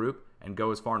Sound group and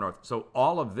go as far north. So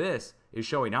all of this is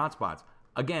showing hotspots.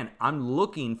 Again, I'm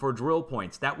looking for drill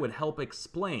points that would help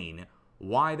explain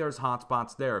why there's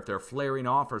hotspots there if they're flaring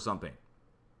off or something.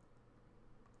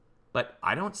 But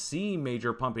I don't see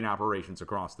major pumping operations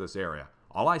across this area.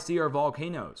 All I see are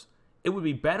volcanoes. It would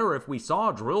be better if we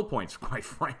saw drill points, quite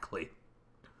frankly.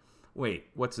 Wait,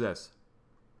 what's this?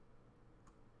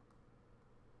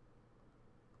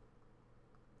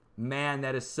 Man,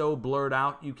 that is so blurred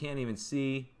out, you can't even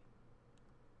see.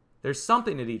 There's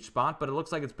something at each spot, but it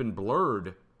looks like it's been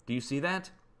blurred. Do you see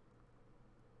that?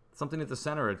 Something at the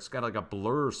center, it's got like a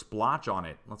blur splotch on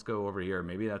it. Let's go over here.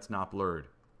 Maybe that's not blurred.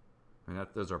 I mean,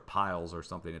 those are piles or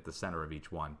something at the center of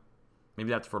each one. Maybe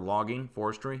that's for logging,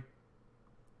 forestry.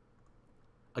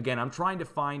 Again, I'm trying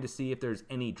to see if there's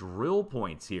any drill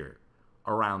points here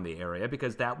around the area,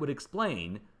 because that would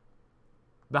explain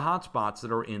the hotspots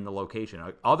that are in the location,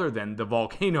 other than the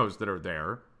volcanoes that are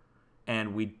there.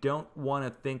 And we don't want to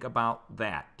think about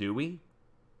that, do we?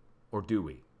 Or do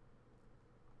we?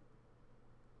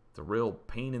 It's a real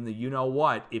pain in the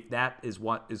you-know-what if that is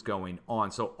what is going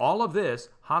on. So all of this,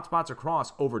 hotspots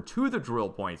across over to the drill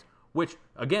points, which,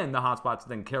 again, the hotspots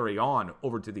then carry on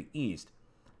over to the east.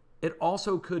 It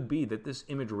also could be that this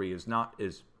imagery is not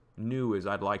as new as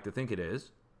I'd like to think it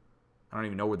is. I don't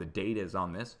even know where the date is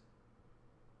on this.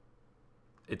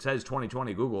 It says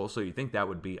 2020 Google, so you think that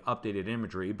would be updated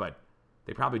imagery, but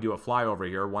they probably do a flyover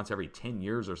here once every 10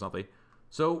 years or something.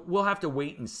 So we'll have to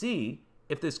wait and see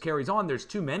if this carries on. There's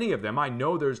too many of them. I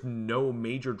know there's no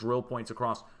major drill points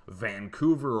across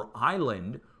Vancouver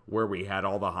Island where we had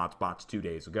all the hotspots 2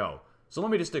 days ago. So let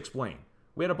me just explain.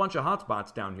 We had a bunch of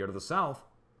hotspots down here to the south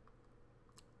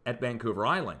at Vancouver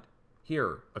Island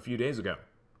here a few days ago.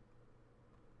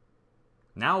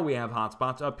 Now we have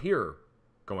hotspots up here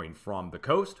going from the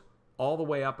coast all the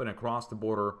way up and across the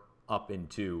border up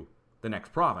into the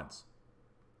next province.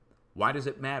 Why does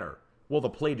it matter? Well, the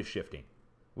plate is shifting.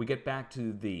 We get back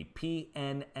to the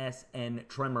PNSN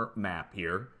tremor map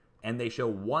here, and they show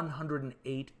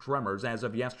 108 tremors as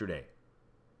of yesterday.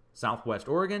 Southwest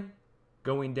Oregon,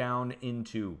 going down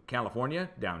into California,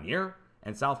 down here,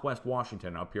 and Southwest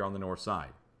Washington up here on the north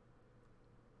side.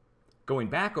 Going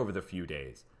back over the few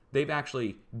days, they've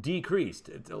actually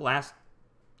decreased. The last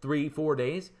 3-4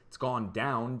 days, it's gone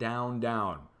down, down,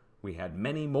 down. We had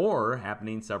many more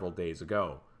happening several days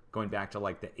ago. Going back to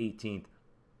like the 18th,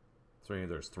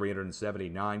 there's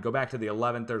 379. Go back to the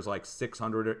 11th, there's like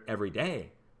 600 every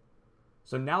day.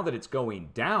 So now that it's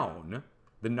going down,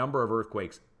 the number of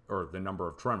earthquakes, or the number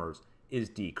of tremors, is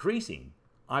decreasing.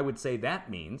 I would say that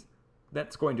means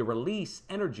that's going to release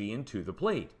energy into the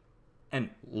plate.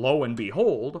 And lo and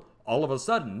behold, all of a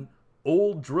sudden,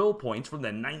 old drill points from the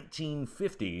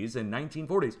 1950s and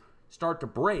 1940s start to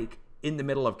break in the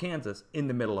middle of Kansas, in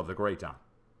the middle of the Great Time.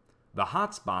 The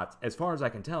hotspots, as far as I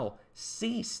can tell,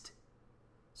 ceased.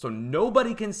 So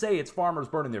nobody can say it's farmers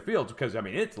burning their fields because, I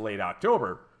mean, it's late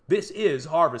October. This is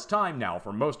harvest time now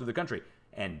for most of the country.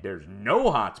 And there's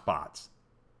no hotspots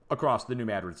across the New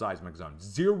Madrid seismic zone.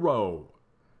 Zero.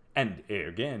 And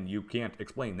again, you can't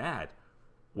explain that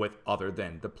with other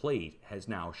than the plate has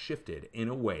now shifted in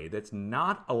a way that's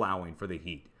not allowing for the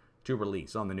heat to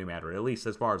release on the New Madrid, at least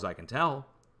as far as I can tell.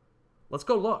 Let's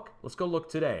go look. Let's go look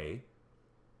today.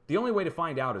 The only way to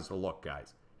find out is to look,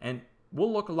 guys. And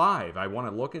we'll look live. I want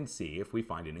to look and see if we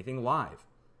find anything live.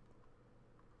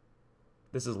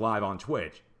 This is live on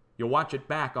Twitch. You'll watch it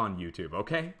back on YouTube,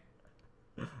 okay?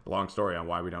 Long story on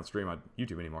why we don't stream on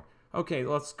YouTube anymore. Okay,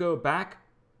 let's go back.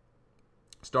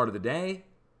 Start of the day.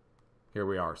 Here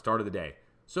we are, start of the day.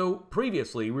 So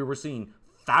previously, we were seeing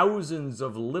thousands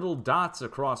of little dots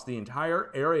across the entire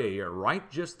area here, right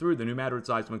just through the New Madrid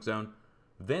seismic zone.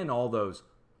 Then all those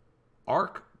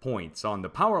arc points on the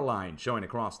power line showing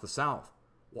across the south.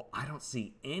 Well, I don't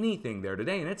see anything there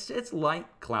today, and it's light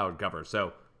cloud cover,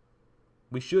 so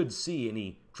we should see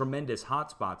any tremendous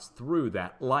hotspots through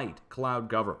that light cloud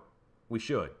cover. We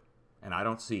should, and I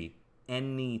don't see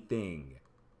anything.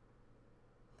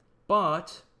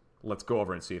 But let's go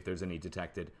over and see if there's any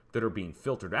detected that are being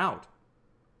filtered out.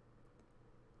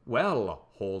 Well,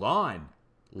 hold on.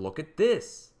 Look at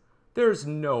this. There's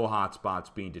no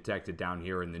hotspots being detected down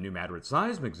here in the New Madrid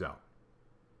seismic zone.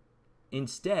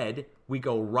 Instead, we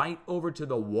go right over to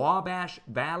the Wabash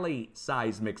Valley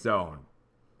seismic zone.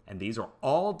 And these are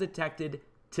all detected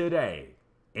today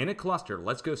in a cluster.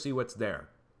 Let's go see what's there.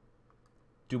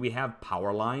 Do we have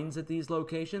power lines at these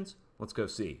locations? Let's go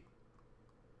see.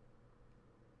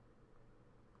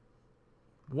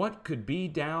 What could be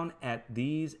down at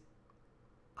these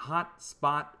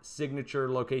hotspot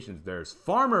signature locations? There's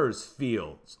farmers'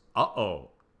 fields.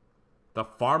 Uh-oh. The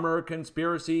farmer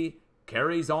conspiracy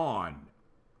carries on.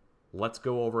 Let's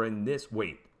go over in this.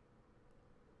 Wait.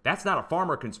 That's not a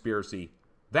farmer conspiracy.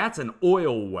 That's an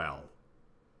oil well.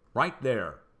 Right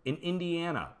there in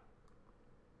Indiana.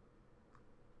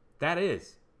 That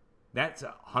is. That's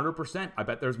 100%. I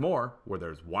bet there's more. Where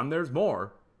there's one, there's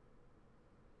more.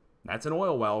 That's an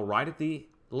oil well right at the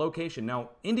location.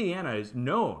 Now, Indiana is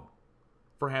known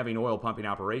for having oil pumping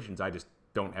operations. I just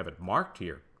don't have it marked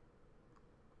here.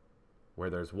 Where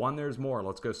there's one, there's more.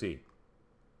 Let's go see.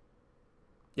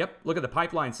 Yep, look at the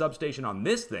pipeline substation on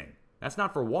this thing. That's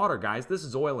not for water, guys. This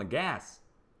is oil and gas.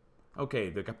 Okay,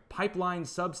 the pipeline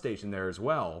substation there as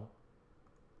well.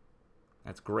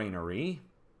 That's granary.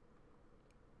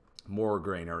 More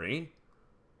granary.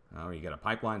 Oh, you got a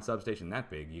pipeline substation that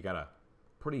big. You got a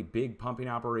pretty big pumping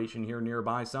operation here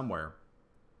nearby somewhere.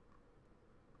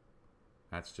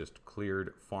 That's just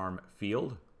cleared farm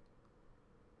field.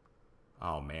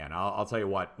 Oh, man, I'll tell you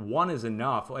what. One is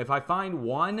enough. If I find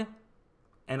one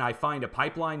and I find a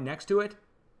pipeline next to it,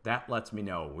 that lets me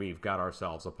know we've got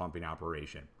ourselves a pumping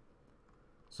operation.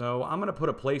 So I'm going to put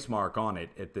a place mark on it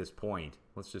at this point.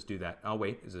 Let's just do that. Oh,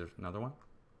 wait, is there another one?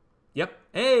 Yep.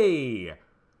 Hey!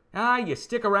 You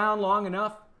stick around long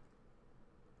enough.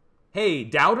 Hey,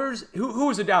 doubters?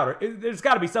 Who's a doubter? There's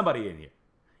got to be somebody in here.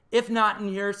 If not in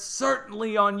here,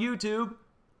 certainly on YouTube.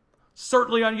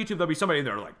 Certainly on YouTube, there'll be somebody in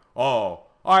there like, oh,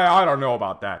 I don't know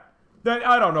about that.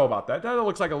 I don't know about that. That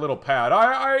looks like a little pad.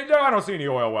 I don't see any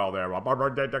oil well there.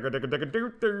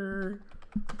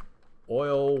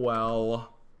 Oil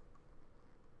well.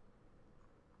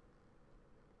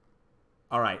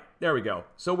 All right, there we go.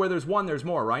 So where there's one, there's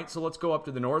more, right? So let's go up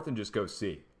to the north and just go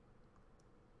see.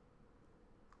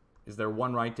 Is there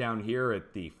one right down here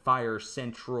at the fire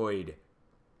centroid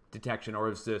detection, or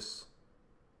is this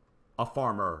a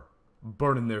farmer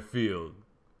burning their field?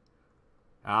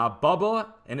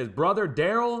 Bubba and his brother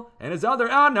Daryl and his other...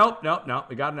 nope.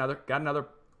 We got another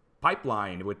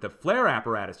pipeline with the flare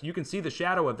apparatus. You can see the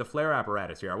shadow of the flare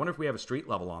apparatus here. I wonder if we have a street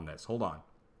level on this. Hold on.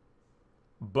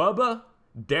 Bubba,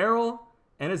 Daryl,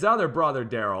 and his other brother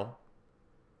Daryl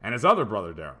and his other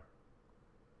brother Daryl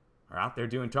are out there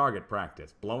doing target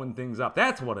practice, blowing things up.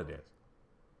 That's what it is.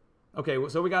 Okay,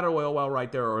 so we got an oil well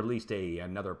right there, or at least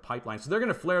another pipeline. So they're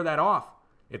going to flare that off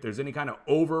if there's any kind of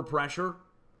overpressure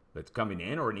that's coming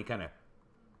in, or any kind of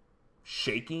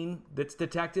shaking that's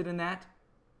detected in that,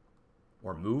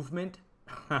 or movement.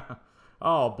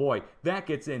 Oh boy, that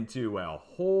gets into a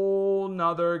whole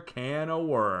nother can of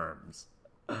worms.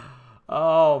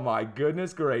 Oh my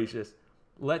goodness gracious.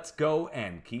 Let's go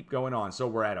and keep going on. So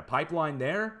we're at a pipeline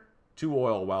there, 2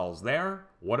 oil wells there.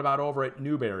 What about over at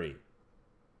Newberry?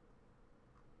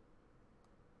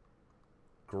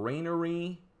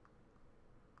 Granary.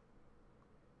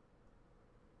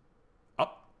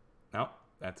 Oh, no,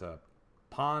 that's a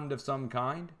pond of some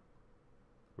kind.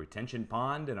 Retention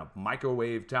pond and a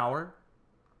microwave tower.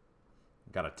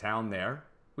 Got a town there.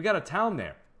 We got a town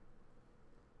there.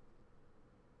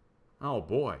 Oh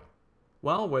boy.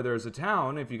 Well, where there's a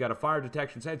town, if you got a fire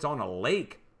detection site, it's on a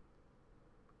lake.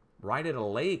 Right at a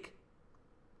lake.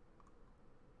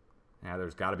 Now,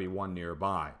 there's got to be one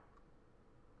nearby.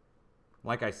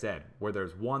 Like I said, where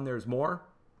there's one, there's more.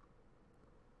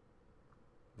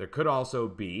 There could also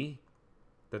be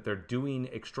that they're doing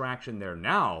extraction there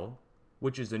now,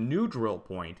 which is a new drill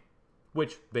point,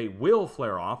 which they will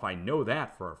flare off. I know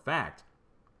that for a fact.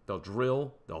 They'll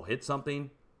drill, they'll hit something,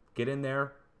 get in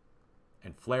there,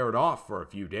 and flare it off for a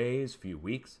few days, few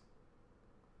weeks.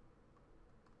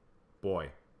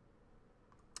 Boy.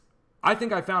 I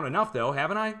think I found enough, though,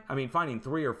 haven't I? I mean, finding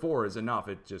 3 or 4 is enough.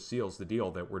 It just seals the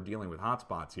deal that we're dealing with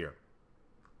hotspots here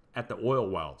at the oil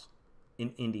wells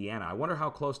in Indiana. I wonder how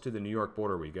close to the New York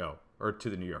border we go. Or to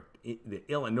the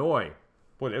Illinois.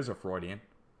 Boy, there's a Freudian.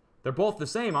 They're both the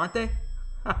same, aren't they?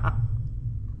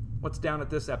 What's down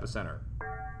at this epicenter?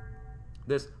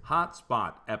 This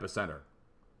hotspot epicenter.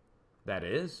 That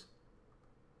is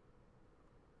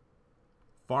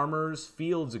farmers'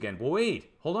 fields again. But wait,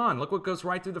 hold on. Look what goes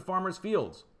right through the farmers'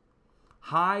 fields.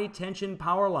 High tension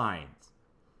power lines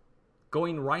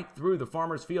going right through the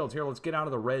farmers' fields. Here, let's get out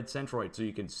of the red centroid so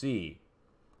you can see.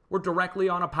 We're directly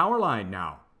on a power line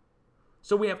now.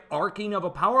 So we have arcing of a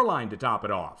power line to top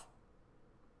it off.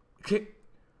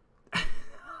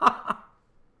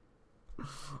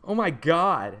 Oh my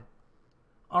God.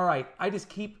 All right, I just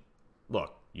keep...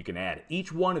 Look, you can add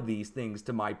each one of these things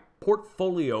to my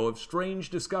portfolio of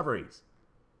strange discoveries.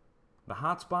 The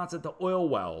hotspots at the oil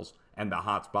wells and the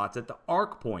hotspots at the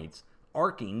arc points.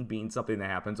 Arcing being something that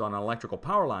happens on an electrical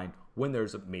power line when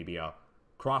there's maybe a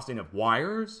crossing of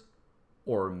wires,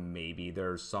 or maybe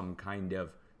there's some kind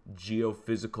of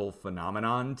geophysical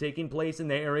phenomenon taking place in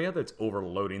the area that's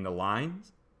overloading the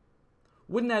lines.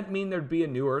 Wouldn't that mean there'd be a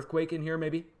new earthquake in here,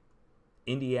 maybe?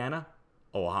 Indiana?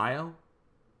 Ohio?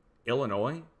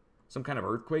 Illinois? Some kind of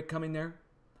earthquake coming there?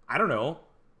 I don't know.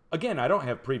 Again, I don't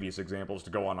have previous examples to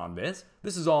go on this.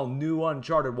 This is all new,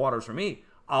 uncharted waters for me.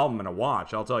 I'm going to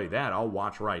watch, I'll tell you that. I'll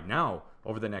watch right now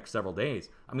over the next several days.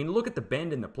 I mean, look at the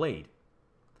bend in the plate.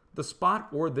 The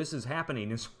spot where this is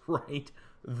happening is right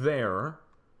there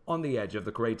on the edge of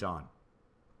the craton.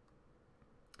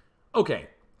 Okay,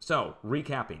 so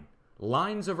recapping.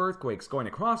 Lines of earthquakes going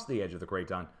across the edge of the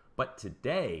craton, but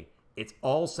today it's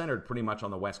all centered pretty much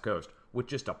on the west coast with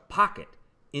just a pocket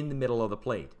in the middle of the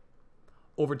plate.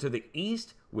 Over to the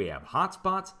east, we have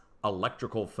hotspots,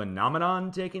 electrical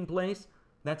phenomenon taking place.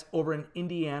 That's over in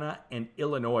Indiana and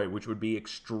Illinois, which would be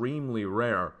extremely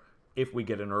rare if we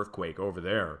get an earthquake over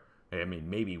there. I mean,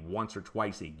 maybe once or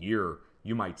twice a year,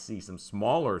 you might see some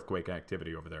small earthquake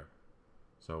activity over there.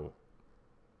 So,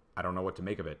 I don't know what to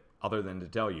make of it, other than to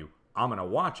tell you, I'm going to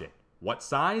watch it. What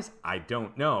size? I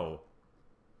don't know.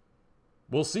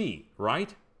 We'll see,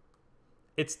 right?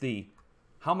 It's the,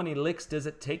 how many licks does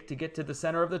it take to get to the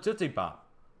center of the Tootsie Pop?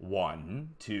 1,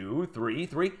 2, 3,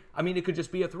 3. I mean, it could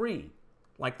just be a 3,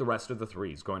 like the rest of the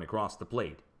 3s going across the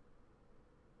plate.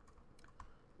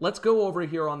 Let's go over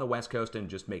here on the west coast and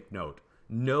just make note.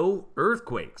 No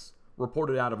earthquakes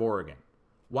reported out of Oregon.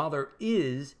 While there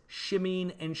is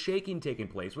shimmying and shaking taking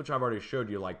place, which I've already showed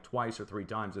you like twice or 3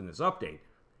 times in this update,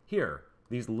 here,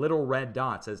 these little red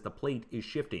dots as the plate is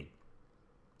shifting.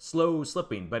 Slow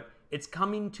slipping, but it's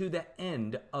coming to the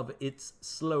end of its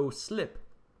slow slip.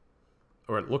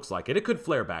 Or it looks like it. It could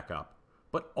flare back up.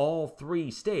 But all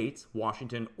 3 states,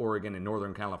 Washington, Oregon, and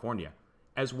Northern California,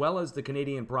 as well as the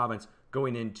Canadian province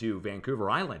going into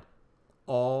Vancouver Island,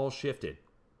 all shifted.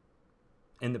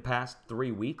 In the past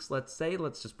 3 weeks, let's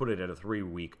just put it at a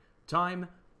 3-week time,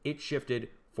 it shifted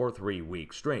for 3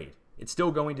 weeks straight. It's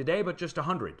still going today, but just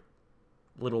 100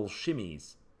 little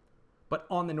shimmies. But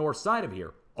on the north side of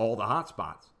here, all the hot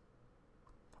spots.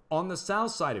 On the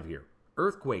south side of here,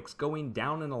 earthquakes going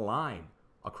down in a line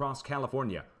across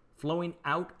California, flowing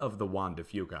out of the Juan de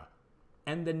Fuca.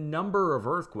 And the number of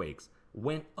earthquakes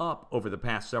went up over the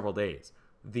past several days.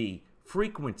 The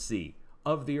frequency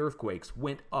of the earthquakes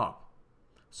went up.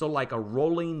 So like a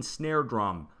rolling snare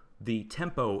drum, the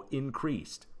tempo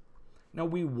increased. Now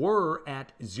we were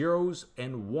at 0s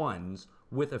and 1s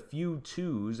with a few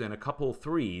 2s and a couple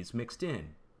 3s mixed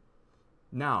in.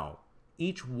 Now,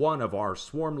 each one of our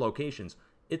swarm locations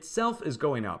itself is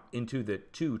going up into the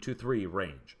 2 to 3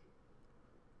 range.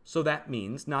 So that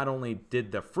means not only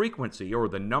did the frequency or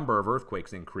the number of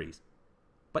earthquakes increase,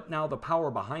 but now the power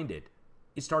behind it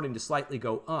is starting to slightly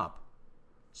go up.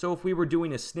 So if we were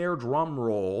doing a snare drum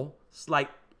roll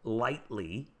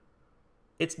lightly,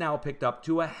 it's now picked up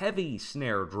to a heavy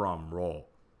snare drum roll.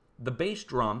 The bass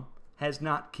drum has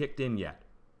not kicked in yet.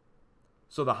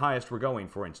 So the highest we're going,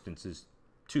 for instance, is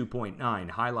 2.9,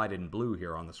 highlighted in blue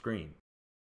here on the screen.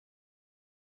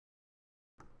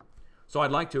 So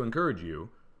I'd like to encourage you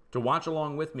to watch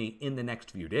along with me in the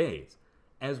next few days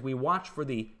as we watch for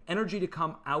the energy to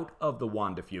come out of the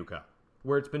Juan de Fuca,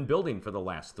 where it's been building for the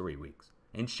last 3 weeks,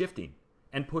 and shifting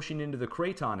and pushing into the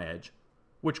craton edge,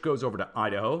 which goes over to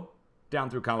Idaho, down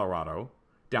through Colorado,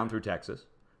 down through Texas,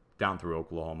 down through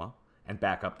Oklahoma, and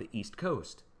back up the east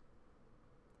coast.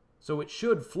 So it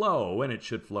should flow, and it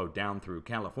should flow down through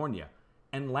California.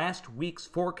 And last week's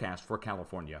forecast for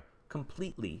California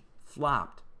completely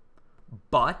flopped.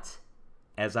 But,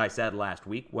 as I said last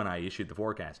week when I issued the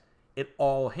forecast, it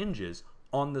all hinges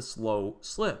on the slow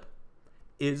slip.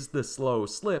 Is the slow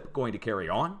slip going to carry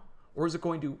on, or is it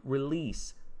going to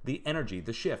release the energy,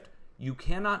 the shift? You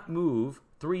cannot move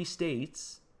 3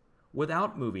 states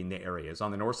without moving the areas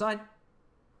on the north side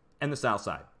and the south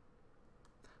side.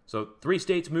 So 3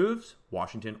 states moves,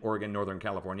 Washington, Oregon, Northern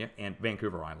California, and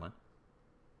Vancouver Island.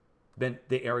 Then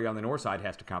the area on the north side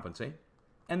has to compensate,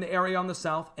 and the area on the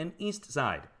south and east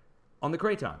side on the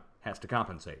craton has to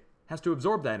compensate, has to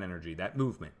absorb that energy, that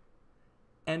movement.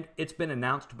 And it's been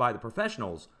announced by the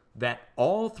professionals that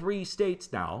all 3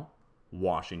 states now,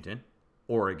 Washington,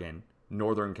 Oregon,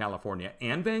 Northern California,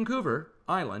 and Vancouver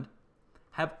Island,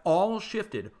 have all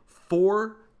shifted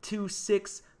 4 to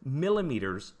 6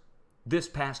 millimeters this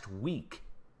past week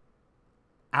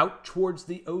out towards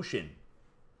the ocean.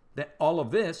 That all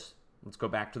of this, let's go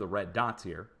back to the red dots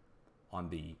here on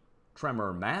the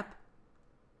tremor map.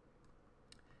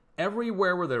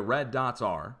 Everywhere where the red dots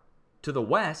are to the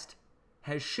west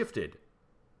has shifted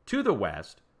to the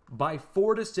west by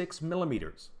 4 to 6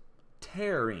 millimeters,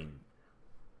 tearing,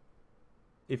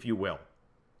 if you will,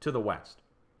 to the west.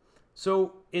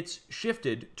 So it's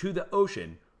shifted to the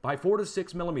ocean by 4 to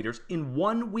 6 millimeters in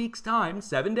 1 week's time,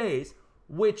 7 days,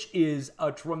 which is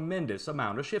a tremendous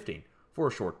amount of shifting for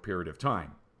a short period of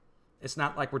time. It's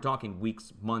not like we're talking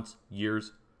weeks, months,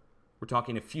 years. We're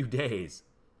talking a few days.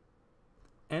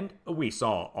 And we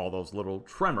saw all those little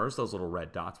tremors, those little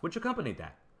red dots, which accompanied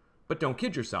that. But don't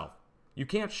kid yourself. You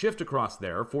can't shift across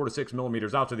there 4 to 6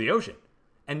 millimeters out to the ocean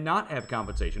and not have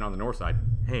compensation on the north side.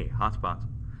 Hey, hotspots.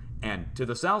 And to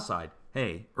the south side,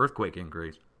 hey, earthquake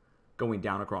increase going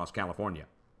down across California.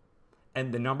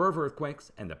 And the number of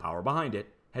earthquakes and the power behind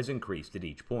it has increased at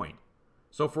each point.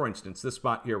 So for instance, this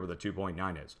spot here where the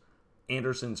 2.9 is,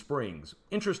 Anderson Springs.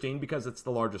 Interesting because it's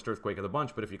the largest earthquake of the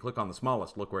bunch, but if you click on the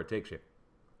smallest, look where it takes you.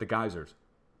 The geysers.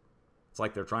 It's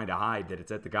like they're trying to hide that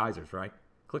it's at the geysers, right?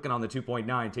 Clicking on the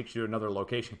 2.9 takes you to another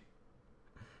location.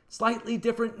 Slightly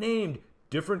different named,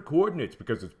 different coordinates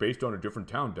because it's based on a different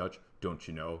town, Dutch. Don't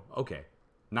you know? Okay,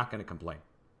 not going to complain.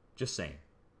 Just saying.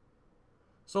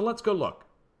 So let's go look.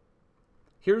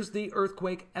 Here's the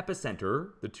earthquake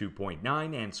epicenter, the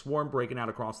 2.9, and swarm breaking out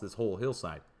across this whole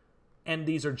hillside. And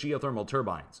these are geothermal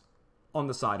turbines on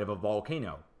the side of a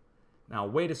volcano. Now,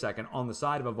 wait a second. On the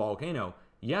side of a volcano,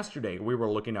 yesterday we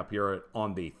were looking up here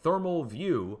on the thermal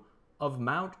view of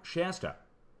Mount Shasta.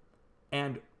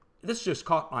 And this just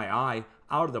caught my eye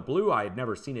out of the blue. I had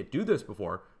never seen it do this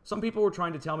before. Some people were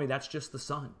trying to tell me that's just the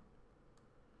sun.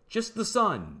 Just the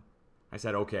sun. I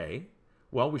said, okay,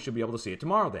 well, we should be able to see it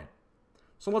tomorrow then.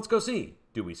 So let's go see.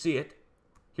 Do we see it?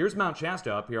 Here's Mount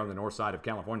Shasta up here on the north side of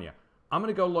California. I'm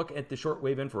going to go look at the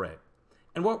shortwave infrared.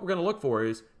 And what we're going to look for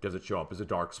is, does it show up as a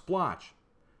dark splotch?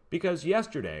 Because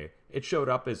yesterday, it showed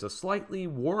up as a slightly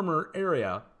warmer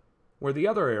area where the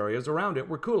other areas around it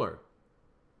were cooler.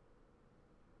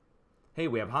 Hey,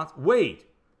 we have hot... Wait!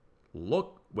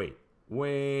 Look, wait.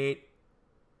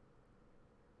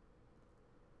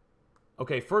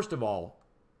 Okay, first of all,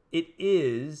 it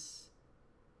is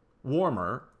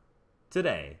warmer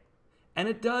today. And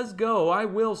it does go, I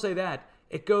will say that,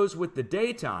 it goes with the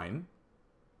daytime.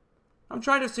 I'm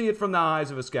trying to see it from the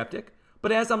eyes of a skeptic.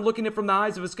 But as I'm looking at it from the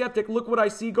eyes of a skeptic, look what I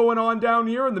see going on down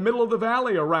here in the middle of the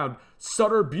valley around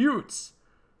Sutter Buttes.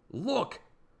 Look,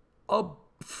 a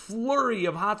flurry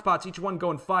of hotspots, each one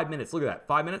going 5 minutes. Look at that,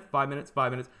 5 minutes, 5 minutes,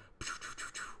 5 minutes.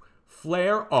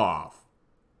 Flare off.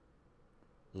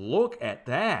 Look at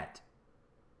that.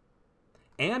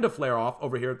 And a flare off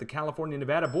over here at the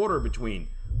California-Nevada border between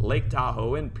Lake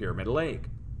Tahoe and Pyramid Lake.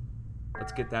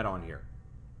 Let's get that on here.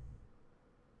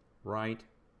 Right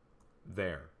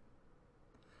there.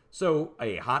 So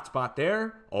a hotspot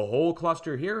there, a whole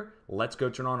cluster here. Let's go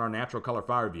turn on our natural color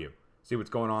fire view. See what's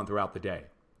going on throughout the day.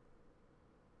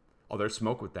 Oh, there's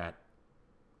smoke with that.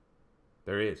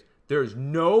 There is. There's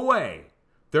no way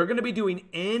they're going to be doing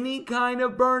any kind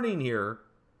of burning here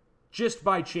just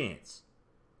by chance.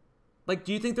 Like,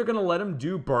 do you think they're going to let them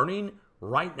do burning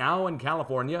right now in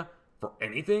California for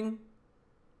anything?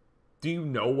 Do you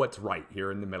know what's right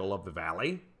here in the middle of the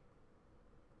valley?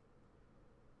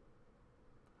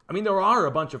 I mean, there are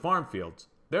a bunch of farm fields.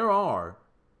 There are.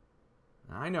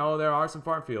 I know there are some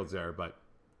farm fields there, but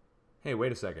hey,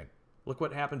 wait a second. Look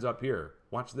what happens up here.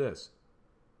 Watch this.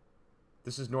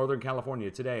 This is Northern California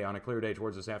today on a clear day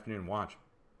towards this afternoon. Watch.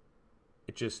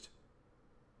 It just...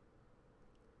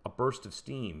 a burst of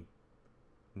steam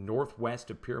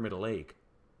northwest of Pyramid Lake.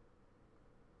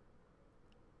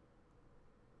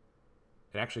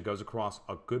 It actually goes across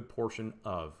a good portion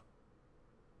of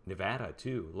Nevada,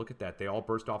 too. Look at that. They all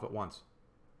burst off at once.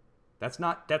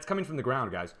 That's coming from the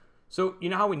ground, guys. So, you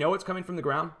know how we know it's coming from the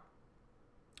ground?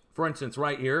 For instance,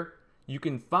 right here, you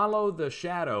can follow the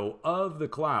shadow of the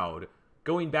cloud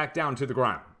going back down to the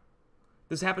ground.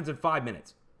 This happens in 5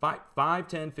 minutes. 5,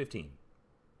 10, 15.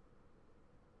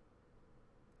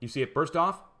 You see it burst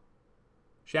off?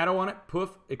 Shadow on it,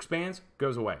 poof, expands,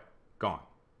 goes away. Gone.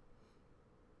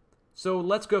 So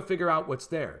let's go figure out what's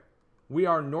there. We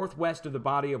are northwest of the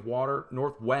body of water,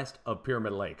 northwest of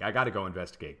Pyramid Lake. I got to go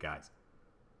investigate, guys.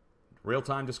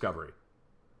 Real-time discovery.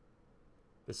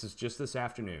 This is just this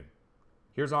afternoon.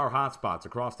 Here's our hotspots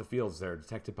across the fields there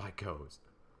detected by GOES.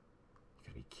 You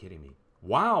gotta be kidding me.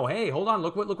 Wow, hey, hold on.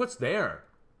 Look what's there.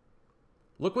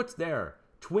 Look what's there.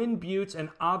 Twin Buttes and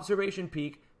Observation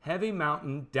Peak, Heavy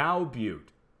Mountain, Dow Butte.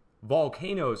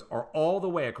 Volcanoes are all the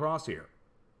way across here.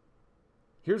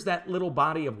 Here's that little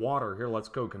body of water. Here, let's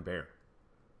go compare.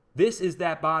 This is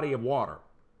that body of water.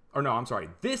 Or no, I'm sorry.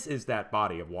 This is that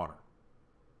body of water.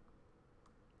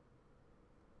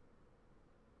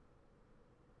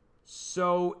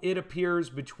 So it appears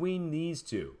between these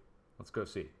two. Let's go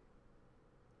see.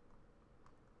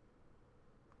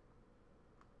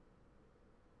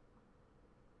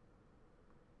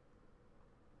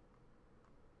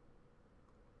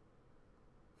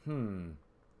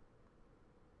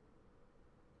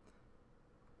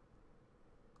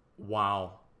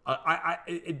 Wow.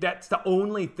 That's the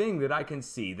only thing that I can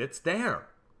see that's there.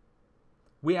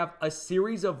 We have a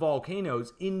series of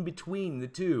volcanoes in between the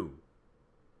two.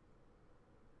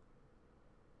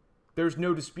 There's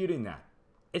no disputing that.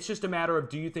 It's just a matter of,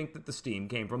 do you think that the steam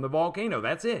came from the volcano?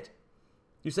 That's it.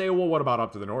 You say, well, what about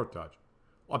up to the north, Touch?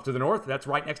 Up to the north, that's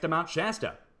right next to Mount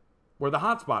Shasta, where the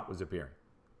hotspot was appearing.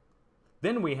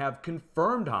 Then we have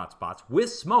confirmed hotspots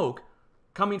with smoke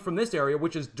coming from this area,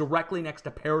 which is directly next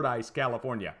to Paradise,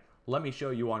 California. Let me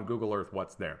show you on Google Earth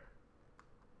what's there.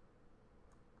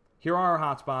 Here are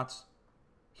our hotspots.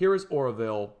 Here is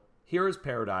Oroville. Here is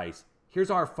Paradise. Here's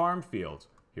our farm fields.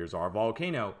 Here's our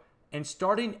volcano. And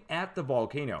starting at the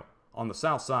volcano on the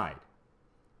south side,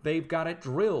 they've got it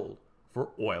drilled for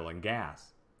oil and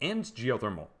gas. And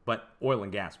geothermal, but oil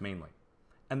and gas mainly.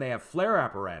 And they have flare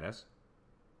apparatus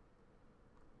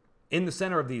in the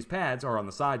center of these pads, or on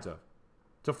the sides of,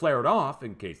 to flare it off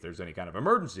in case there's any kind of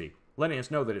emergency, letting us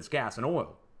know that it's gas and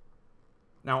oil.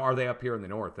 Now, are they up here in the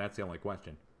north? That's the only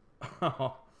question.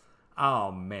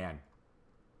 Oh, man.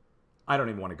 I don't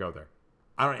even want to go there.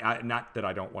 Not that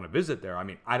I don't want to visit there. I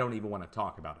mean, I don't even want to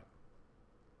talk about it.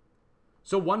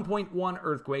 So 1.1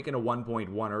 earthquake and a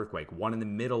 1.1 earthquake. One in the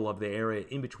middle of the area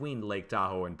in between Lake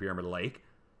Tahoe and Pyramid Lake,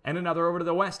 and another over to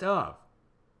the west of.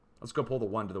 Let's go pull the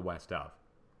one to the west of.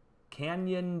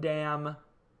 Canyon Dam,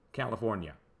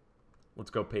 California. Let's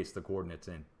go paste the coordinates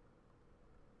in.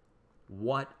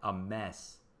 What a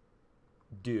mess.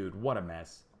 Dude, what a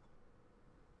mess.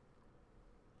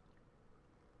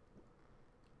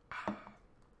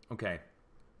 Okay,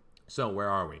 so where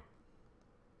are we?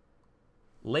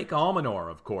 Lake Almanor,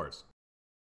 of course.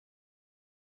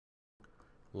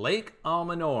 Lake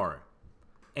Almanor.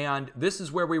 And this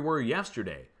is where we were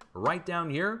yesterday, right down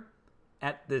here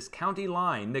at this county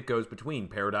line that goes between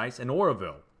Paradise and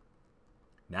Oroville.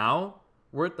 Now,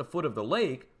 we're at the foot of the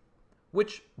lake,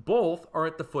 which both are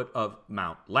at the foot of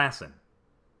Mount Lassen.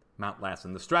 Mount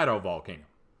Lassen, the stratovolcano.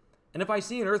 And if I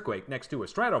see an earthquake next to a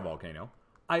stratovolcano,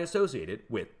 I associate it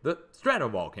with the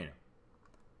stratovolcano.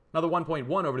 Now the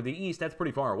 1.1 over to the east, that's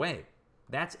pretty far away.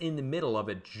 That's in the middle of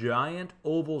a giant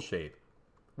oval shape,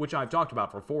 which I've talked about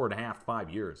for 4.5 to 5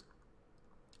 years.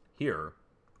 Here,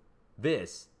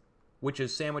 this, which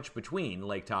is sandwiched between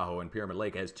Lake Tahoe and Pyramid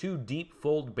Lake, has two deep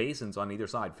fold basins on either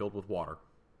side filled with water.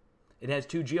 It has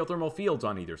two geothermal fields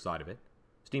on either side of it.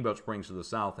 Steamboat Springs to the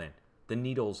south and the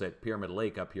Needles at Pyramid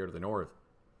Lake up here to the north.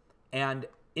 And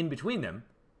in between them,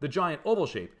 the giant oval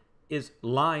shape is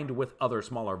lined with other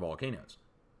smaller volcanoes.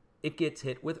 It gets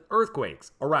hit with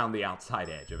earthquakes around the outside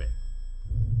edge of it.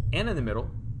 And in the middle,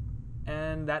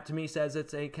 and that to me says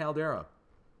it's a caldera.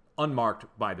 Unmarked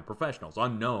by the professionals,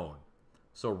 unknown.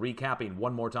 So recapping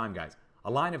one more time, guys.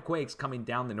 A line of quakes coming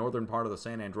down the northern part of the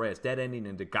San Andreas, dead-ending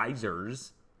into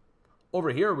geysers.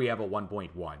 Over here we have a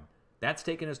 1.1. That's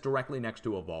taking us directly next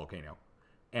to a volcano.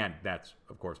 And that's,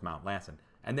 of course, Mount Lassen.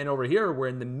 And then over here, we're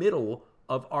in the middle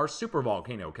of our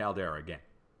supervolcano caldera again.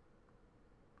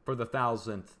 For the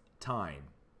 1000th time.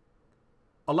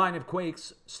 A line of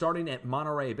quakes starting at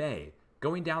Monterey Bay,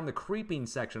 going down the creeping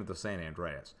section of the San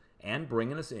Andreas, and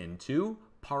bringing us into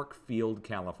Parkfield,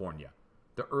 California,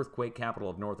 the earthquake capital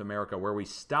of North America, where we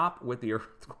stop with the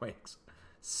earthquakes.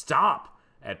 Stop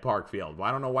at Parkfield. Well,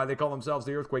 I don't know why they call themselves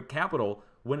the earthquake capital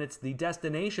when it's the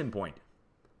destination point.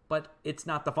 But it's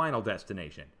not the final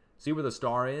destination. See where the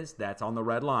star is? That's on the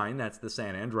red line. That's the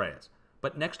San Andreas.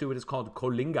 But next to it is called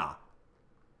Coalinga.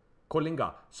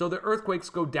 Coalinga. So the earthquakes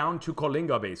go down to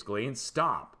Coalinga, basically, and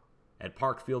stop at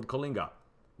Parkfield, Coalinga.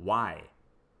 Why?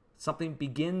 Something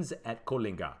begins at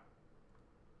Coalinga.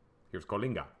 Here's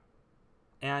Coalinga.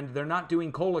 And they're not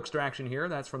doing coal extraction here.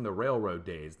 That's from the railroad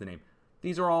days, the name.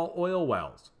 These are all oil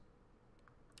wells.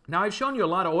 Now, I've shown you a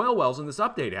lot of oil wells in this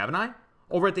update, haven't I?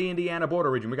 Over at the Indiana border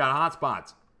region, we got hot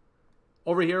spots.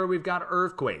 Over here, we've got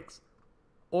earthquakes.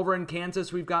 Over in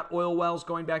Kansas, we've got oil wells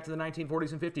going back to the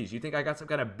 1940s and 50s. You think I got some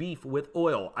kind of beef with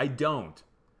oil? I don't.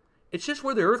 It's just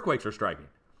where the earthquakes are striking.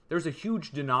 There's a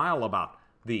huge denial about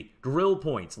the drill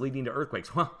points leading to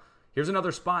earthquakes. Well, here's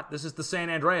another spot. This is the San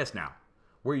Andreas now,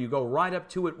 where you go right up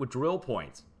to it with drill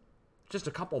points. Just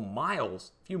a couple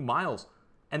miles, a few miles.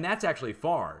 And that's actually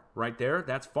far, right there.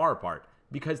 That's far apart,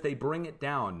 because they bring it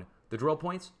down, the drill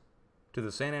points, to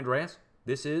the San Andreas.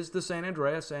 This is the San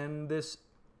Andreas, and this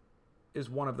is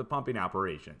one of the pumping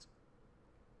operations.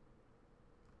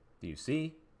 Do you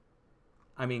see?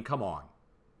 I mean, come on.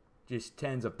 Just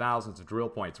tens of thousands of drill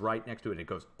points right next to it. It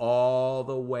goes all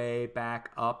the way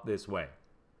back up this way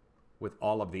with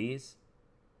all of these.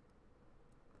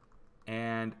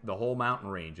 And the whole mountain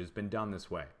range has been done this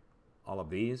way. All of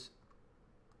these.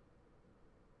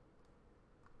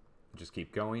 Just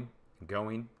keep going.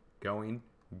 going, going,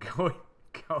 going,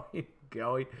 going,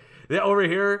 going. Over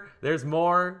here, there's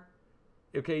more.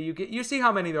 Okay, you see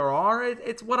how many there are?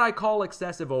 It's what I call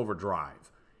excessive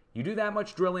overdrive. You do that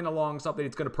much drilling along something,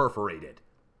 it's going to perforate it.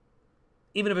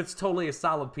 Even if it's totally a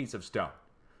solid piece of stone.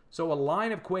 So a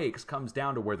line of quakes comes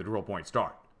down to where the drill points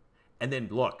start. And then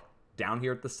look, down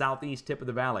here at the southeast tip of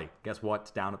the valley. Guess what's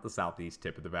down at the southeast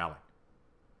tip of the valley?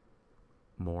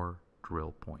 More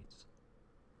drill points.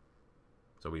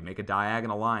 So we make a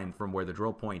diagonal line from where the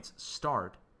drill points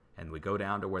start, and we go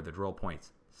down to where the drill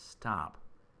points stop.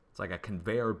 It's like a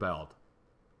conveyor belt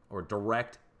or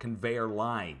direct conveyor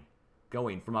line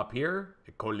going from up here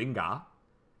at Colinga,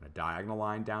 a diagonal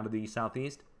line down to the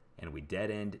southeast, and we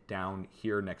dead end down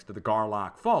here next to the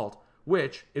Garlock Fault,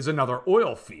 which is another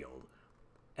oil field.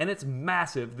 And it's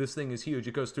massive. This thing is huge.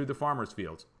 It goes through the farmers'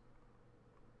 fields.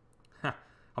 How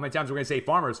many times are we going to say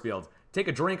farmers' fields? Take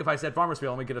a drink if I said farmers'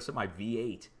 field. Let me get us at my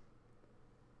V8.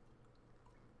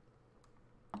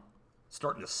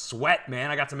 Starting to sweat, man.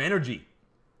 I got some energy.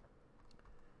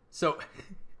 So,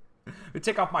 let me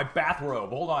take off my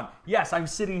bathrobe. Hold on. Yes, I'm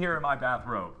sitting here in my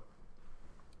bathrobe.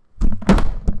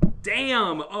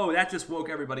 Damn! Oh, that just woke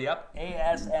everybody up.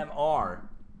 ASMR.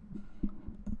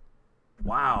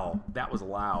 Wow, that was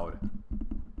loud.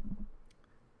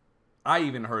 I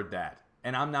even heard that,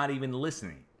 and I'm not even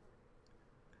listening.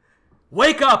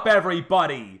 Wake up,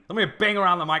 everybody! Let me bang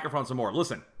around the microphone some more.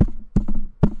 Listen.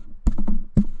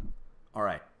 All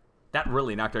right. That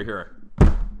really knocked her here.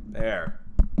 There.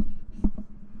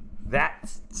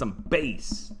 That's some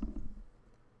bass.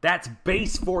 That's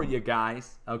bass for you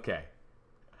guys. Okay.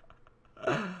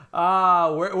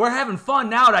 We're having fun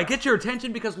now. Did I get your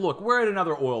attention? Because look, we're at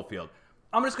another oil field.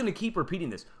 I'm just going to keep repeating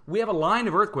this. We have a line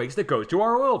of earthquakes that goes to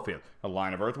our oil field. A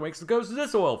line of earthquakes that goes to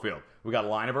this oil field. We got a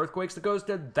line of earthquakes that goes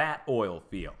to that oil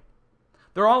field.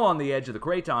 They're all on the edge of the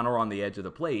craton or on the edge of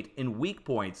the plate in weak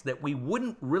points that we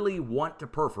wouldn't really want to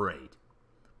perforate.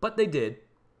 But they did.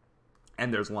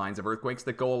 And there's lines of earthquakes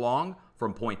that go along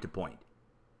from point to point.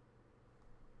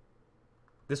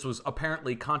 This was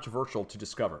apparently controversial to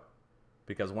discover,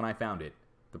 because when I found it,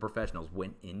 the professionals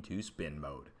went into spin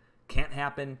mode. Can't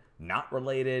happen, not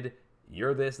related,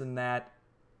 you're this and that.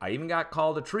 I even got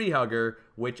called a tree hugger,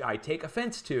 which I take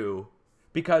offense to,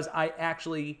 because I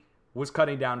actually was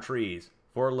cutting down trees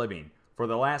for a living for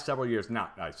the last several years.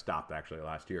 Not, I stopped actually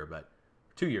last year, but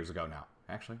 2 years ago now.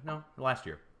 Actually, no, last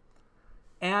year.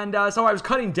 And so I was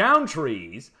cutting down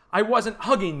trees. I wasn't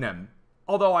hugging them,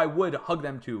 although I would hug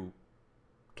them to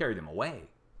carry them away.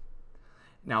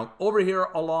 Now, over here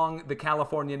along the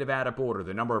California-Nevada border,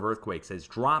 the number of earthquakes has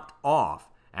dropped off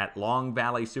at Long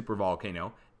Valley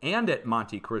Supervolcano and at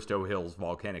Monte Cristo Hills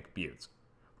Volcanic Buttes.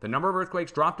 The number of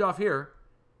earthquakes dropped off here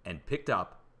and picked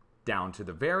up down to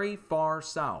the very far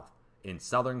south in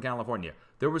Southern California.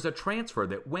 There was a transfer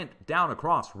that went down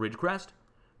across Ridgecrest,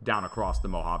 down across the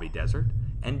Mojave Desert,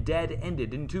 and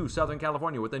dead-ended into Southern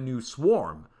California with a new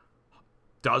swarm.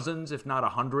 Dozens, if not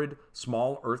 100,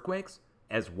 small earthquakes,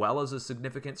 as well as a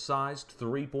significant-sized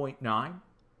 3.9.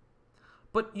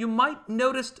 But you might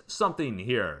notice something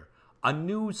here. A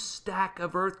new stack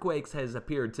of earthquakes has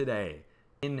appeared today.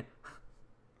 Do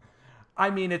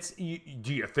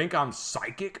you think I'm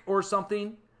psychic or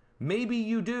something? Maybe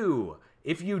you do.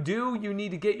 If you do, you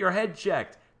need to get your head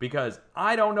checked, because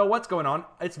I don't know what's going on.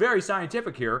 It's very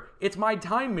scientific here. It's my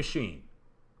time machine.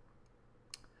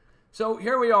 So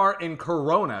here we are in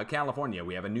Corona, California.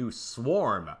 We have a new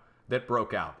swarm that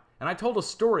broke out. And I told a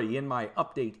story in my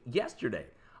update yesterday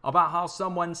about how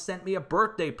someone sent me a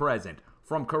birthday present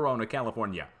from Corona,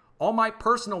 California. All my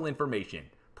personal information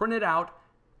printed out,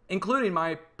 including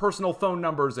my personal phone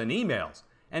numbers and emails,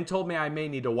 and told me I may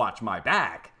need to watch my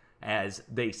back as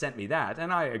they sent me that.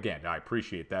 And I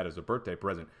appreciate that as a birthday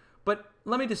present. But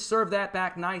let me just serve that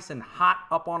back nice and hot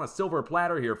up on a silver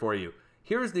platter here for you.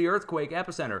 Here's the earthquake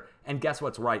epicenter, and guess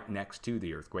what's right next to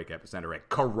the earthquake epicenter at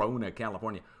Corona,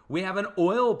 California? We have an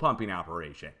oil pumping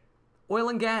operation. Oil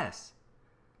and gas.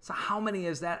 So how many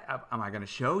is that? Am I going to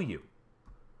show you?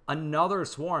 Another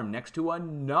swarm next to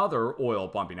another oil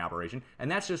pumping operation, and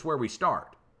that's just where we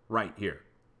start, right here.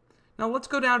 Now let's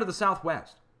go down to the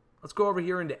southwest. Let's go over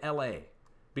here into LA,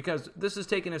 because this is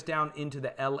taking us down into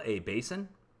the LA basin.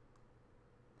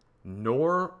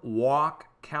 Norwalk,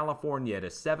 California at a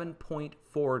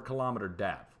 7.4 kilometer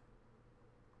depth.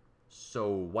 So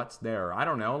what's there? I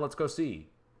don't know. Let's go see.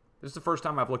 This is the first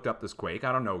time I've looked up this quake.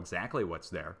 I don't know exactly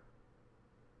what's there.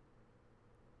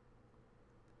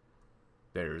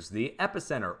 There's the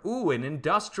epicenter. Ooh, an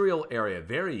industrial area.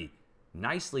 Very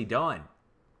nicely done.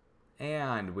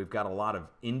 And we've got a lot of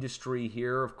industry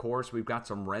here, of course. We've got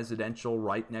some residential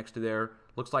right next to there.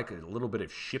 Looks like a little bit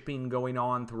of shipping going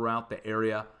on throughout the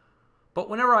area. But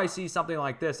whenever I see something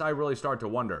like this, I really start to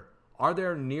wonder, are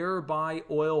there nearby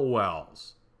oil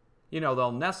wells? You know,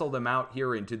 they'll nestle them out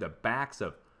here into the backs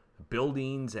of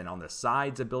buildings and on the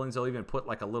sides of buildings. They'll even put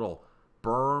like a little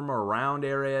berm around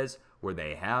areas where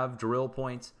they have drill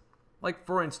points. Like,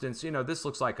 for instance, you know, this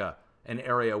looks like an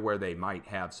area where they might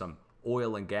have some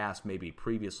oil and gas maybe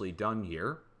previously done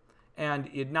here. And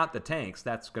not the tanks,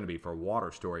 that's going to be for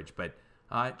water storage. But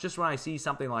just when I see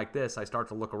something like this, I start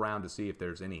to look around to see if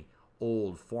there's any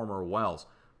old former wells.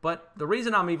 But the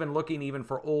reason I'm even looking even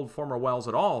for old former wells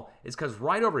at all is because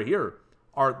right over here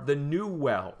are the new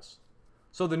wells.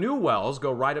 So the new wells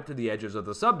go right up to the edges of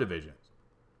the subdivisions.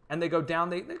 And they go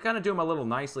down, they kind of do them a little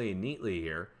nicely and neatly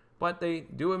here, but they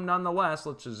do them nonetheless.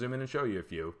 Let's just zoom in and show you a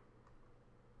few.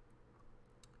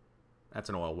 That's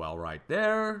an oil well right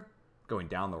there. Going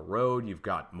down the road, you've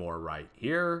got more right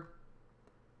here.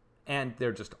 And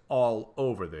they're just all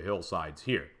over the hillsides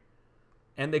here.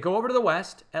 And they go over to the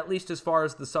west, at least as far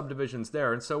as the subdivisions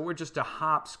there. And so we're just a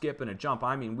hop, skip, and a jump.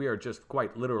 I mean, we are just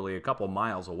quite literally a couple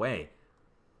miles away.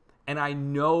 And I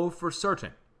know for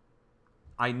certain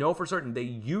they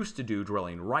used to do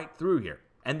drilling right through here.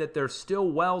 And that there's still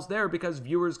wells there because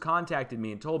viewers contacted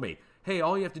me and told me, hey,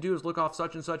 all you have to do is look off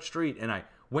such and such street. And I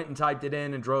went and typed it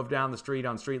in and drove down the street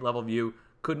on street level view.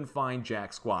 Couldn't find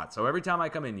jack squat. So every time I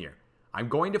come in here, I'm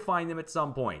going to find them at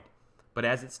some point. But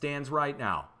as it stands right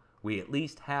now, we at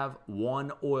least have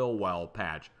one oil well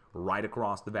patch right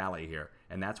across the valley here.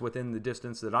 And that's within the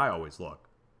distance that I always look.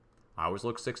 I always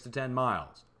look 6 to 10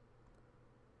 miles.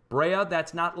 Brea,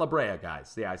 that's not La Brea, guys.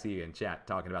 See, I see you in chat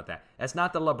talking about that. That's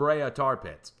not the La Brea tar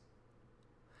pits.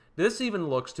 This even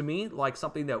looks to me like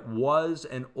something that was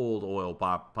an old oil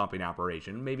pumping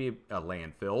operation. Maybe a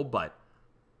landfill, but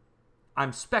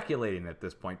I'm speculating at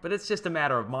this point. But it's just a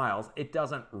matter of miles. It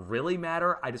doesn't really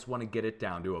matter. I just want to get it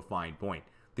down to a fine point.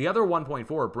 The other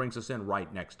 1.4 brings us in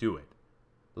right next to it.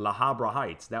 La Habra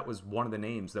Heights. That was one of the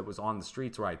names that was on the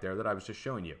streets right there that I was just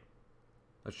showing you.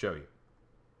 Let's show you.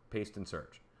 Paste and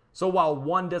search. So while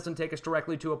one doesn't take us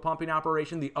directly to a pumping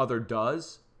operation, the other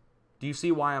does. Do you see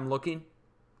why I'm looking?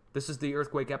 This is the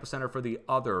earthquake epicenter for the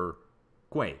other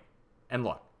quake. And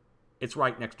look, it's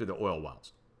right next to the oil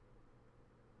wells.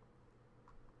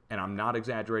 And I'm not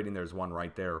exaggerating, there's one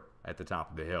right there at the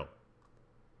top of the hill.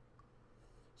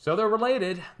 So they're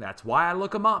related. That's why I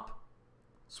look them up.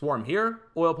 Swarm here,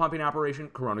 oil pumping operation,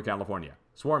 Corona, California.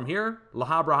 Swarm here, La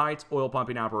Habra Heights, oil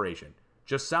pumping operation.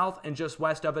 Just south and just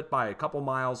west of it by a couple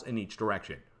miles in each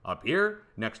direction. Up here,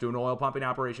 next to an oil pumping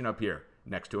operation. Up here,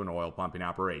 next to an oil pumping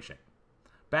operation.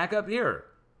 Back up here,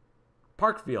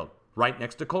 Parkfield, right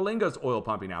next to Colinga's oil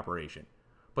pumping operation.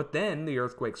 But then the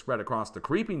earthquake spread across the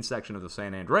creeping section of the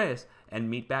San Andreas and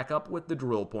meet back up with the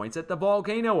drill points at the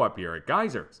volcano up here at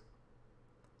Geysers.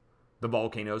 The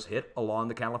volcanoes hit along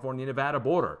the California-Nevada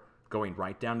border, going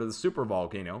right down to the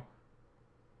supervolcano.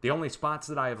 The only spots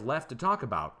that I have left to talk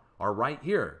about are right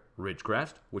here,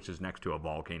 Ridgecrest, which is next to a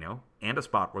volcano, and a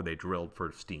spot where they drilled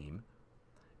for steam,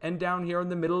 and down here in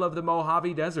the middle of the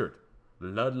Mojave Desert,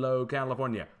 Ludlow,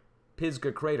 California,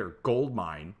 Pisgah Crater gold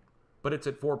mine, but it's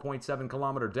at 4.7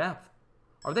 kilometer depth.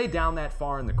 Are they down that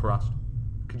far in the crust?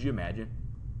 Could you imagine?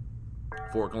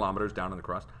 4 kilometers down in the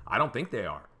crust? I don't think they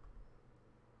are.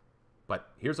 But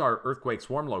here's our earthquake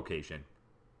swarm location.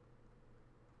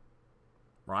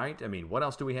 Right? I mean, what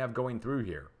else do we have going through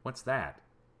here? What's that?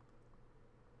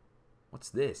 What's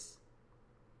this?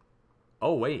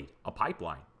 Oh, wait, a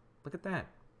pipeline. Look at that.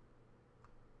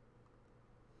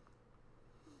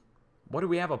 What do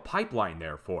we have a pipeline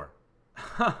there for?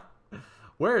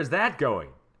 Where is that going?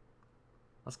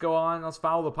 Let's go on. Let's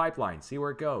follow the pipeline. See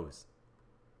where it goes.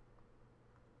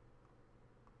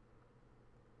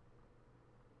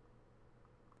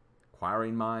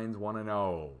 Inquiring minds want to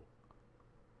know.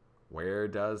 Where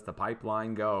does the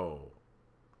pipeline go?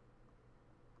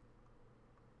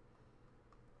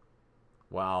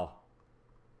 Wow.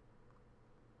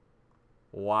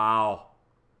 Wow.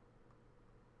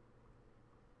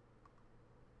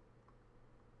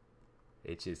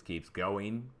 It just keeps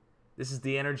going. This is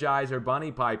the Energizer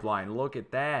Bunny pipeline. Look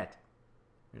at that.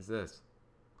 Here's this.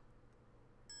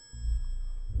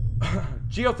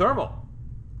 Geothermal.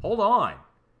 Hold on.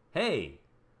 Hey.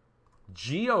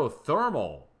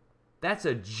 Geothermal. That's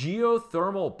a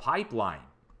geothermal pipeline.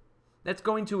 That's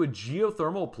going to a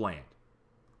geothermal plant.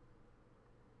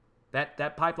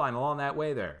 That pipeline along that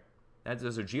way there.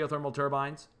 Those are geothermal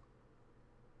turbines.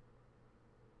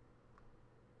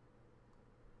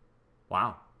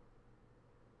 Wow.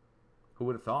 Who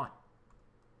would have thought?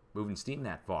 moving steam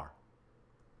that far.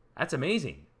 That's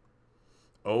amazing.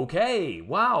 Okay,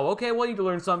 wow, okay, well, you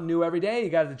learn something new every day. You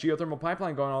got the geothermal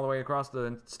pipeline going all the way across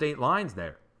the state lines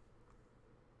there.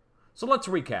 So let's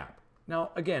recap.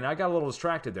 Now, again, I got a little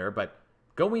distracted there, but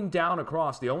going down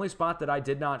across, the only spot that I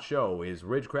did not show is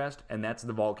Ridgecrest, and that's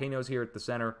the volcanoes here at the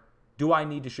center. Do I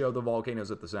need to show the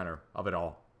volcanoes at the center of it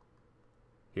all?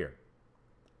 Here.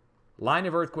 Line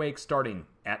of earthquakes starting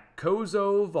at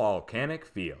Kozo Volcanic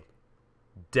Field.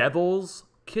 Devil's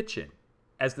Kitchen,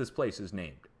 as this place is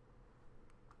named.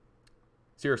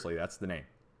 Seriously, that's the name.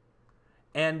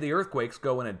 And the earthquakes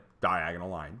go in a diagonal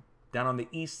line down on the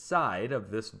east side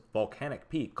of this volcanic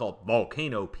peak called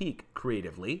Volcano Peak,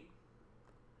 creatively.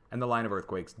 And the line of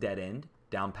earthquakes dead end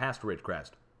down past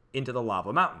Ridgecrest into the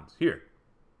lava mountains here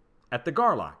at the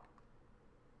Garlock.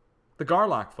 The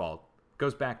Garlock fault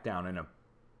goes back down in a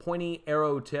pointy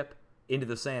arrow tip into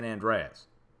the San Andreas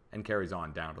and carries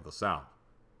on down to the south.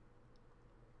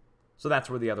 So that's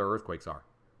where the other earthquakes are.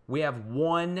 We have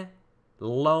one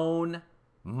lone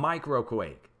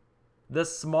microquake, the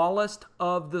smallest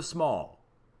of the small,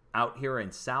 out here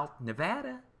in South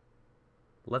Nevada.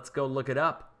 Let's go look it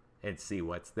up and see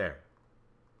what's there.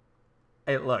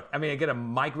 Hey, look, I mean, I get a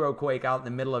microquake out in the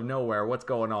middle of nowhere. What's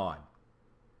going on?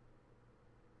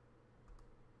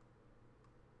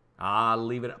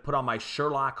 Leave it, put on my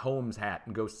Sherlock Holmes hat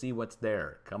and go see what's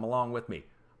there. Come along with me.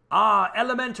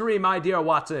 Elementary, my dear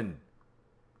Watson.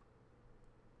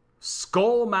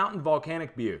 Skull Mountain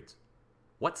Volcanic Buttes.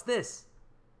 What's this?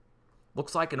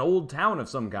 Looks like an old town of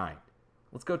some kind.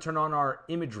 Let's go turn on our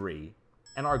imagery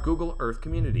and our Google Earth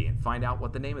community and find out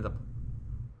what the name of the...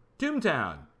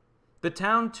 Toontown. The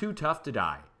town too tough to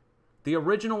die. The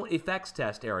original effects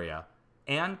test area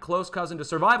and close cousin to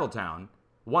Survival Town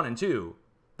 1 and 2,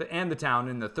 and the town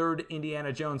in the third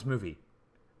Indiana Jones movie,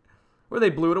 where they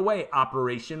blew it away,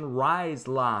 Operation Rise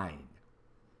Line.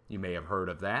 You may have heard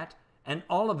of that. And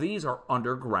all of these are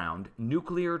underground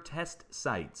nuclear test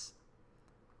sites.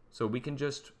 So we can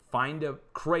just find a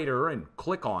crater and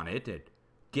click on it and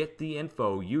get the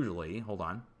info usually. Hold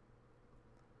on.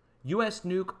 U.S.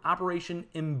 nuke Operation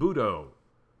Embudo.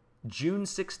 June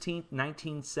 16th,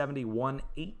 1971,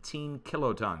 18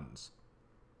 kilotons.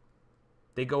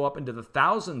 They go up into the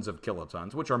thousands of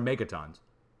kilotons, which are megatons.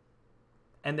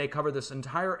 And they cover this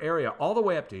entire area all the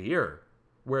way up to here,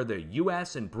 where the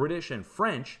U.S. and British and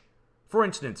French, for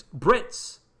instance,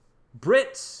 Brits.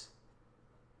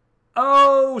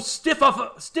 Oh, stiff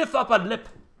up a lip,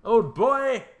 old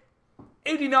boy.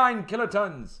 89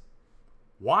 kilotons.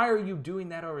 Why are you doing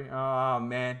that over here? Oh,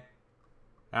 man.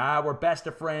 We're best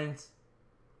of friends.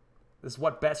 This is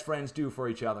what best friends do for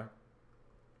each other.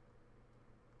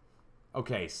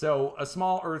 Okay, so a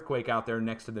small earthquake out there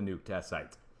next to the nuke test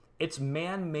sites. It's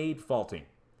man-made faulting.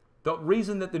 The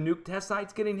reason that the nuke test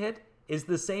site's getting hit is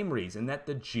the same reason that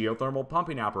the geothermal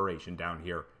pumping operation down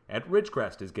here at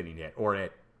Ridgecrest is getting hit, or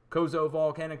at Kozo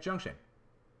Volcanic Junction.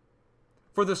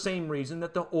 For the same reason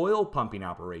that the oil pumping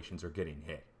operations are getting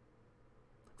hit.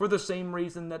 For the same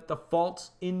reason that the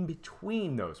faults in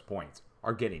between those points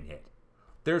are getting hit.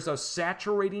 There's a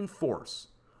saturating force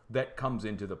that comes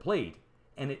into the plate,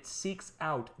 and it seeks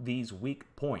out these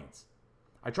weak points.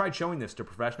 I tried showing this to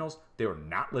professionals. They were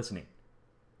not listening.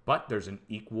 But there's an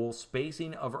equal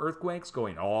spacing of earthquakes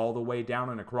going all the way down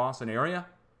and across an area,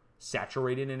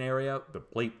 saturating an area, the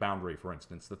plate boundary, for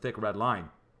instance, the thick red line,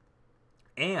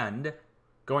 and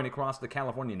going across the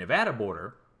California-Nevada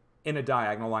border in a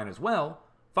diagonal line as well,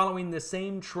 following the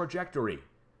same trajectory,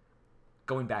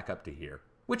 going back up to here,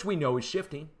 which we know is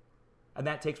shifting. And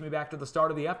that takes me back to the start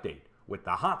of the update, with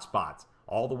the hot spots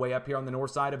all the way up here on the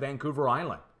north side of Vancouver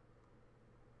Island,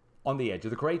 on the edge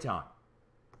of the craton.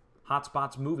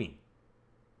 Hotspots moving.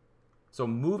 So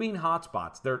moving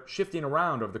hotspots, they're shifting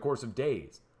around over the course of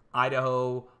days.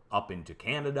 Idaho, up into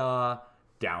Canada,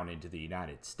 down into the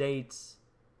United States,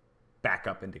 back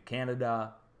up into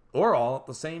Canada, or all at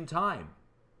the same time.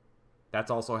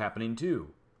 That's also happening too.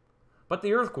 But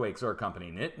the earthquakes are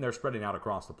accompanying it, and they're spreading out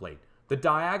across the plate. The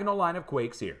diagonal line of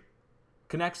quakes here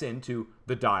connects into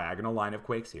the diagonal line of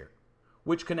quakes here,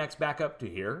 which connects back up to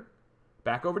here,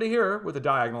 back over to here with a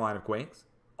diagonal line of quakes,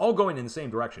 all going in the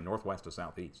same direction, northwest to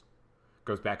southeast.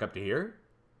 Goes back up to here,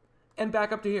 and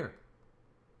back up to here,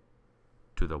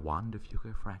 to the Juan de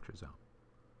Fuca fracture zone.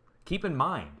 Keep in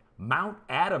mind, Mount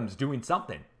Adams doing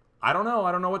something. I don't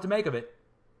know what to make of it.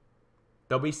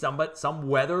 There'll be some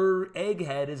weather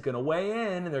egghead is going to weigh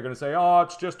in, and they're going to say, oh,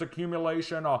 it's just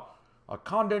accumulation, a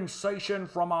condensation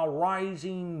from a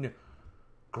rising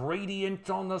gradient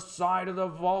on the side of the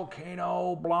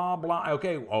volcano, blah, blah.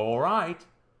 Okay, all right.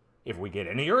 If we get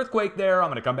any earthquake there, I'm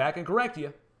going to come back and correct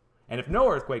you. And if no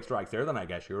earthquake strikes there, then I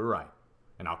guess you were right.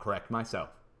 And I'll correct myself.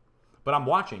 But I'm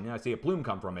watching, and I see a plume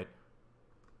come from it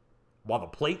while the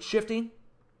plate's shifting,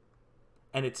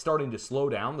 and it's starting to slow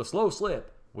down. The slow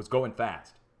slip was going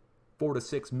fast. 4 to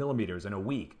 6 millimeters in a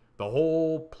week. The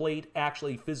whole plate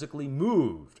actually physically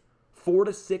moved 4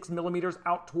 to 6 millimeters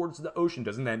out towards the ocean.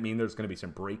 Doesn't that mean there's going to be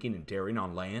some breaking and tearing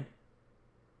on land?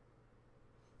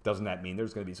 Doesn't that mean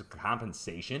there's going to be some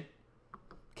compensation?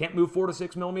 Can't move 4 to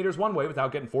 6 millimeters one way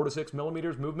without getting 4 to 6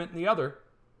 millimeters movement in the other.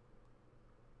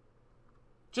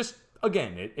 Just,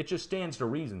 again, it just stands to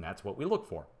reason that's what we look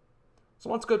for. So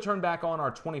let's go turn back on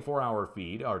our 24-hour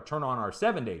feed, or turn on our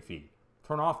 7-day feed.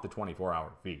 Turn off the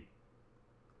 24-hour feed.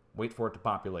 Wait for it to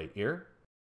populate here.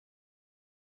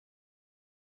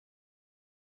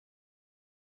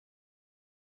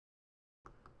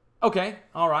 Okay,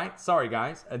 all right, sorry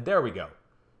guys, there we go.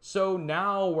 So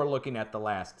now we're looking at the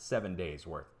last 7 days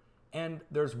worth. And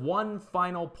there's one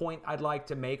final point I'd like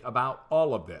to make about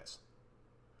all of this.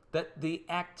 That the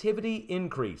activity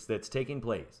increase that's taking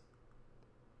place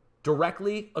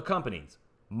directly accompanies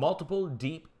multiple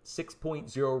deep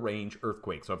 6.0 range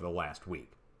earthquakes over the last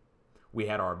week. We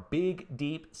had our big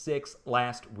deep 6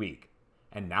 last week,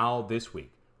 and now this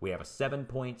week we have a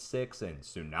 7.6 and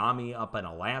tsunami up in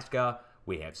Alaska.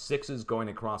 We have 6s going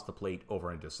across the plate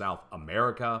over into South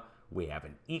America. We have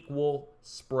an equal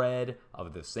spread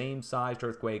of the same sized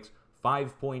earthquakes,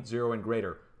 5.0 and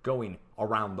greater, going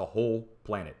around the whole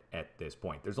planet at this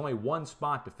point. There's only one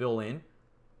spot to fill in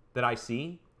that I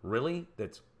see, really,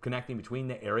 that's connecting between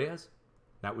the areas.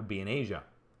 That would be in Asia.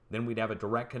 Then we'd have a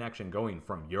direct connection going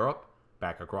from Europe,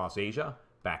 back across Asia,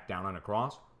 back down and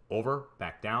across, over,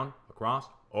 back down, across,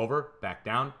 over, back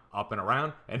down, up and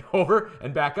around, and over,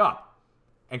 and back up,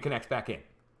 and connects back in.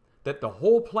 That the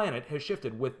whole planet has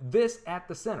shifted with this at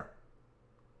the center.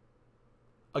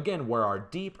 Again, where our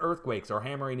deep earthquakes are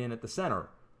hammering in at the center,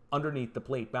 underneath the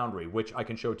plate boundary, which I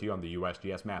can show to you on the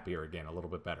USGS map here again a little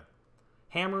bit better.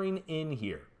 Hammering in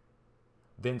here,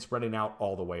 then spreading out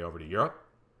all the way over to Europe,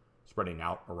 spreading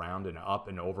out around and up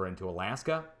and over into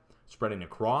Alaska, spreading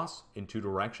across in 2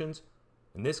 directions,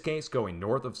 in this case going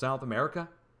north of South America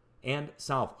and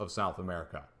south of South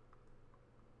America.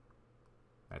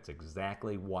 That's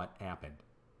exactly what happened.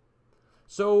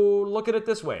 So look at it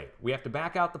this way. We have to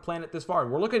back out the planet this far.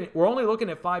 We're only looking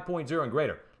at 5.0 and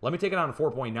greater. Let me take it down to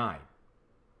 4.9.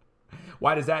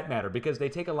 Why does that matter? Because they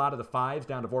take a lot of the 5s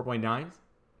down to 4.9s.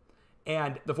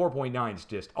 And the 4.9s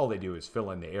just, all they do is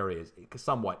fill in the areas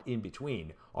somewhat in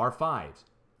between our 5s.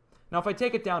 Now if I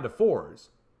take it down to 4s,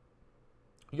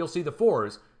 you'll see the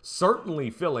 4s certainly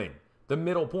fill in the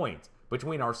middle point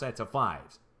between our sets of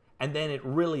 5s. And then it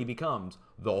really becomes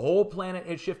the whole planet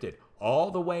has shifted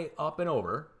all the way up and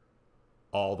over,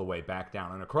 all the way back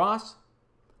down and across,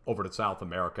 over to South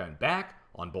America and back,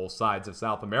 on both sides of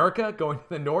South America, going to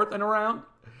the north and around,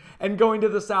 and going to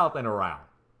the south and around.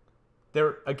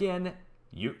 There, again,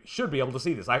 you should be able to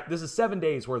see this. This is 7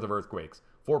 days worth of earthquakes,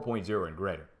 4.0 and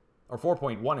greater, or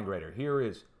 4.1 and greater. There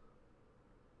is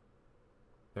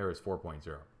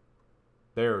 4.0.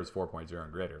 There's 4.0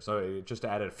 and greater. So it just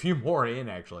added a few more in,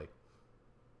 actually.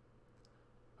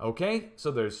 Okay,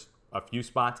 so there's a few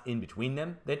spots in between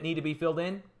them that need to be filled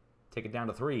in. Take it down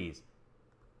to 3s.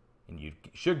 And you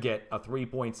should get a 3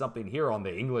 point something here on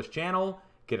the English channel.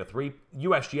 Get a 3.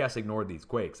 USGS ignored these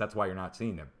quakes. That's why you're not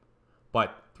seeing them.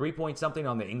 But 3 point something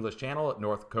on the English channel at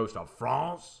north coast of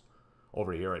France.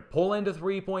 Over here at Poland, a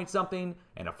 3 point something.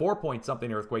 And a 4 point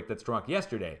something earthquake that struck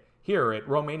yesterday here at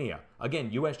Romania.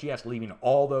 Again, USGS leaving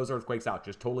all those earthquakes out,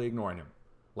 just totally ignoring them,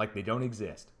 like they don't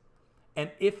exist. And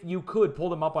if you could pull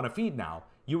them up on a feed now,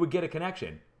 you would get a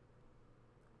connection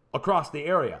across the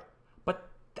area. But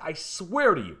I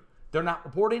swear to you, they're not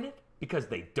reporting it because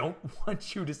they don't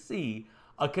want you to see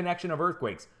a connection of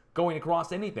earthquakes going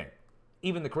across anything.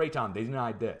 Even the Craton, they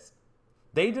denied this.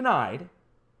 They denied,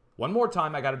 one more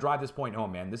time, I got to drive this point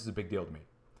home, man. This is a big deal to me.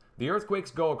 The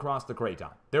earthquakes go across the Craton.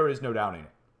 There is no doubting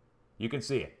it. You can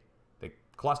see it. They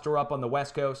cluster up on the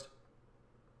west coast.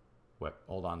 Wait,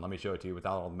 hold on, let me show it to you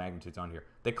without all the magnitudes on here.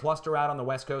 They cluster out on the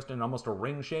west coast in almost a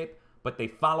ring shape, but they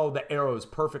follow the arrows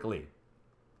perfectly.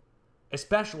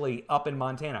 Especially up in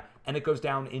Montana. And it goes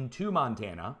down into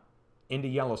Montana, into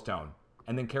Yellowstone,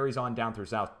 and then carries on down through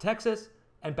South Texas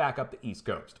and back up the east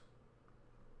coast.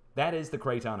 That is the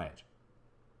Craton Edge,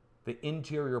 the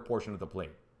interior portion of the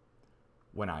plate.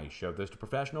 When I showed this to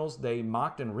professionals, they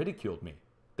mocked and ridiculed me.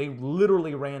 They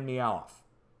literally ran me off.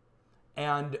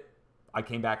 And I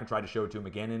came back and tried to show it to them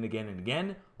again and again and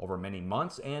again over many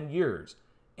months and years.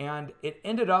 And it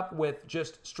ended up with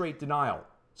just straight denial,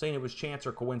 saying it was chance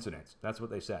or coincidence. That's what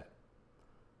they said.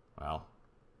 Well,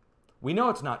 We know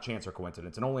it's not chance or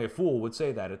coincidence, and only a fool would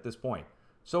say that at this point.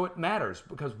 So it matters,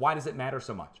 because why does it matter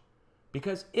so much?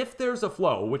 Because if there's a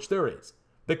flow, which there is,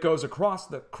 that goes across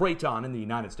the craton in the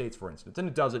United States, for instance, and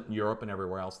it does it in Europe and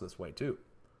everywhere else this way too,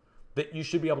 that you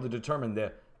should be able to determine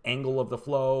the angle of the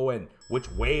flow and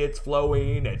which way it's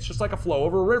flowing. It's just like a flow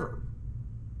over a river.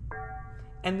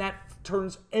 And that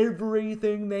turns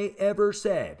everything they ever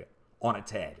said on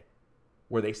its head,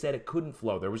 where they said it couldn't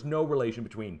flow. There was no relation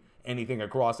between anything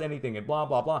across anything and blah,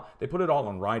 blah, blah. They put it all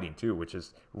in writing too, which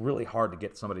is really hard to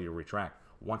get somebody to retract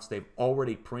once they've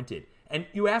already printed. And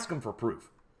you ask them for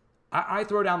proof. I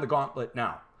throw down the gauntlet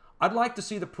now. I'd like to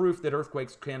see the proof that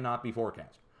earthquakes cannot be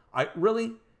forecast.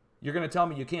 You're going to tell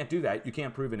me you can't do that. You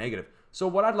can't prove a negative. So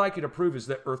what I'd like you to prove is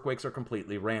that earthquakes are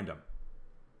completely random.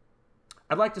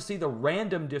 I'd like to see the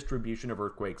random distribution of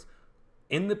earthquakes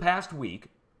in the past week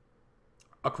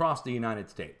across the United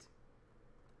States.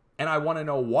 And I want to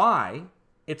know why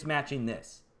it's matching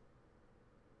this.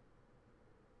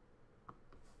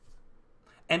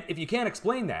 And if you can't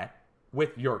explain that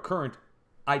with your current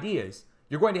ideas,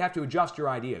 you're going to have to adjust your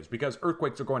ideas, because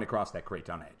earthquakes are going to cross that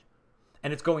craton edge.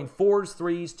 And it's going 4s,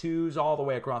 3s, 2s, all the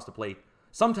way across the plate.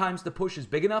 Sometimes the push is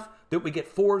big enough that we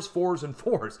get 4s, 4s, and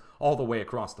 4s all the way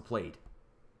across the plate.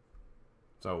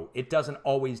 So it doesn't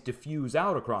always diffuse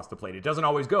out across the plate. It doesn't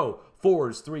always go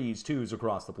 4s, 3s, 2s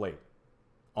across the plate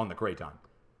on the craton.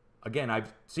 Again,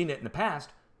 I've seen it in the past.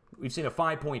 We've seen a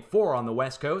 5.4 on the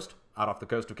west coast, out off the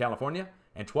coast of California,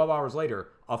 and 12 hours later,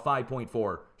 a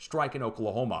 5.4 strike in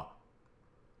Oklahoma.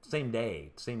 Same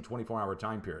day, same 24-hour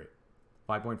time period.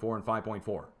 5.4 and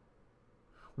 5.4.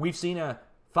 We've seen a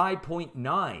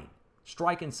 5.9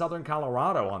 strike in southern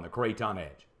Colorado on the craton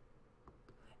edge.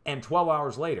 And 12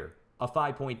 hours later, a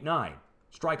 5.9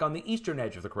 strike on the eastern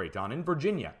edge of the craton in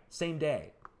Virginia, same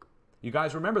day. You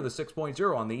guys remember the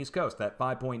 6.0 on the East Coast, that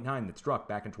 5.9 that struck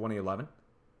back in 2011?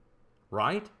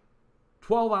 Right?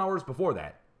 12 hours before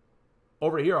that,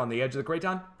 over here on the edge of the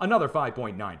craton, another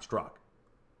 5.9 struck.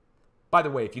 By the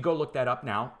way, if you go look that up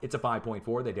now, it's a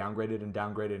 5.4. They downgraded and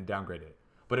downgraded and downgraded it.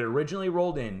 But it originally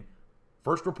rolled in,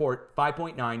 first report,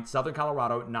 5.9, southern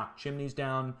Colorado, knocked chimneys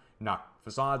down, knocked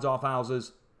facades off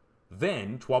houses.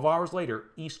 Then, 12 hours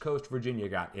later, East Coast Virginia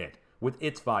got hit with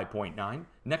its 5.9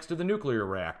 next to the nuclear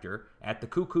reactor at the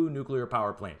Cuckoo Nuclear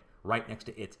Power Plant, right next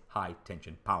to its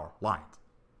high-tension power lines.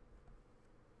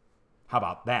 How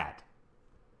about that?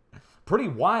 Pretty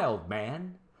wild,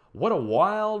 man. What a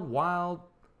wild, wild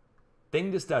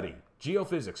thing to study.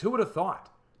 Geophysics. Who would have thought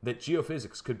that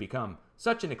geophysics could become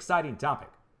such an exciting topic?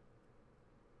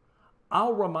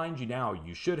 I'll remind you now,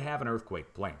 you should have an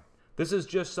earthquake plan. This is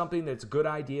just something that's a good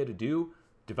idea to do.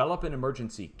 Develop an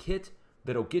emergency kit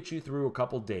that'll get you through a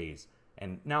couple days.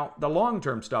 And now, the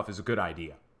long-term stuff is a good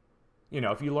idea. You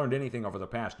know, if you learned anything over the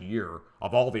past year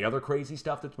of all the other crazy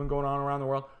stuff that's been going on around the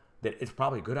world, that it's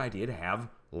probably a good idea to have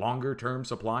longer-term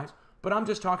supplies. But I'm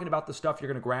just talking about the stuff you're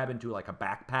going to grab into like a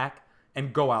backpack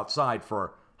and go outside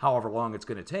for however long it's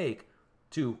going to take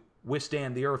to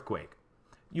withstand the earthquake.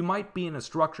 You might be in a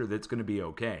structure that's going to be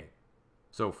okay.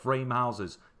 So frame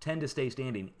houses tend to stay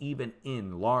standing even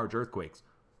in large earthquakes.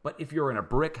 But if you're in a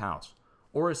brick house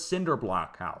or a cinder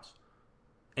block house,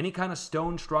 any kind of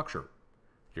stone structure,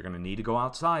 you're going to need to go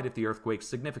outside if the earthquake's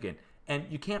significant. And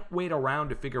you can't wait around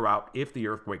to figure out if the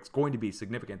earthquake's going to be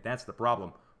significant. That's the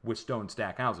problem with stone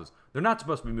stack houses. They're not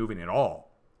supposed to be moving at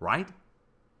all, right?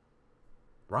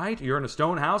 Right? You're in a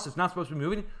stone house, it's not supposed to be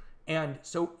moving. And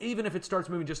so even if it starts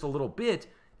moving just a little bit,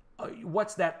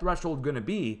 what's that threshold going to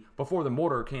be before the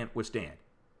mortar can't withstand?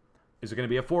 Is it going to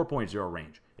be a 4.0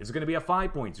 range? Is it going to be a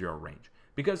 5.0 range?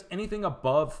 Because anything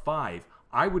above 5,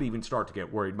 I would even start to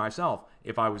get worried myself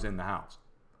if I was in the house.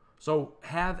 So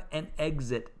have an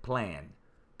exit plan.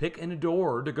 Pick a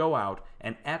door to go out,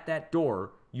 and at that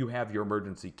door, you have your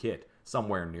emergency kit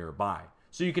somewhere nearby.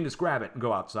 So you can just grab it and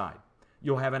go outside.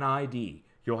 You'll have an ID.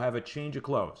 You'll have a change of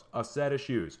clothes, a set of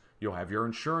shoes. You'll have your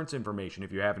insurance information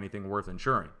if you have anything worth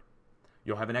insuring.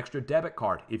 You'll have an extra debit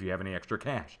card if you have any extra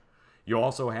cash. You'll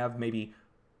also have maybe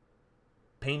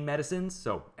pain medicines,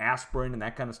 so aspirin and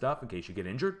that kind of stuff in case you get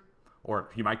injured, or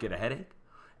you might get a headache.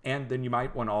 And then you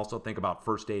might want to also think about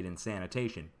first aid and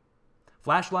sanitation.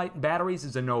 Flashlight and batteries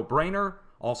is a no-brainer.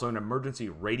 Also an emergency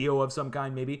radio of some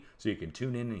kind maybe, so you can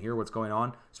tune in and hear what's going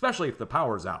on, especially if the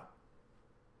power's out.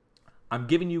 I'm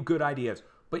giving you good ideas,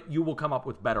 but you will come up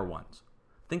with better ones.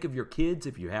 Think of your kids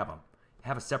if you have them.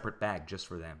 Have a separate bag just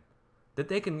for them that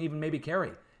they can even maybe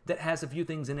carry that has a few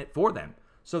things in it for them.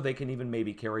 So they can even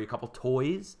maybe carry a couple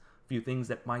toys, a few things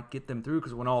that might get them through,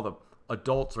 because when all the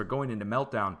adults are going into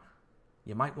meltdown,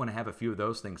 you might want to have a few of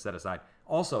those things set aside.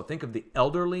 Also, think of the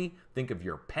elderly, think of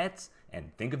your pets,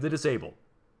 And think of the disabled.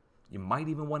 You might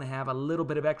even want to have a little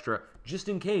bit of extra just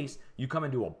in case you come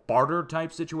into a barter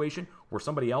type situation where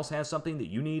somebody else has something that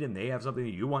you need and they have something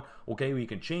that you want. Okay, we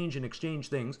can change and exchange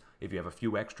things if you have a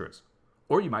few extras.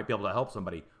 Or you might be able to help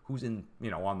somebody who's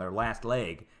on their last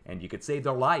leg and you could save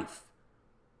their life.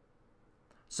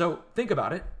 So think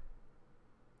about it.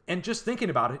 And just thinking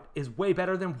about it is way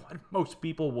better than what most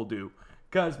people will do,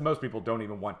 because most people don't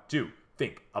even want to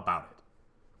think about it.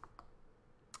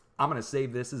 I'm going to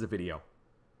save this as a video.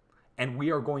 And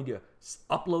we are going to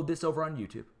upload this over on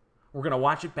YouTube. We're going to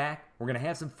watch it back. We're going to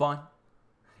have some fun.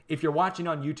 If you're watching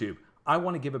on YouTube, I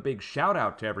want to give a big shout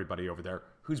out to everybody over there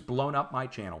who's blown up my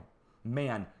channel.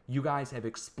 Man, you guys have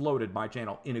exploded my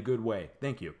channel in a good way.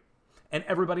 Thank you. And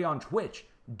everybody on Twitch,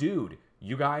 dude,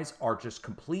 you guys are just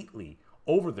completely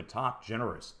over the top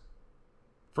generous.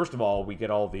 First of all, we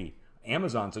get all the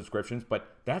Amazon subscriptions,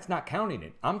 but that's not counting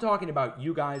it. I'm talking about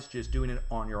you guys just doing it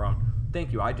on your own.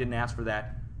 Thank you. I didn't ask for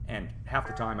that. And half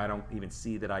the time, I don't even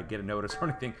see that I get a notice or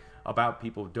anything about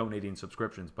people donating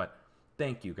subscriptions. But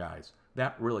thank you, guys.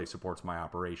 That really supports my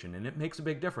operation, and it makes a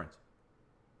big difference.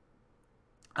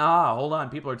 Hold on.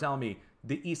 People are telling me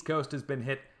the East Coast has been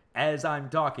hit as I'm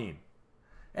talking.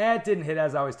 It didn't hit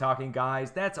as I was talking,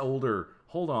 guys. That's older.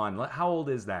 Hold on. How old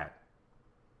is that?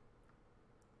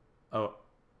 Oh,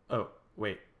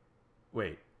 wait.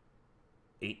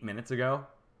 8 minutes ago?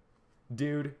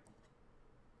 Dude.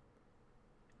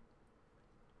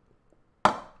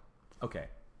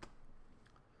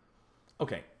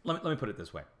 Okay, let me put it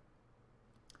this way.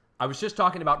 I was just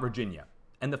talking about Virginia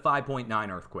and the 5.9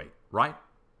 earthquake, right?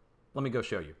 Let me go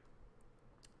show you.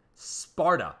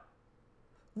 Sparta.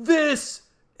 This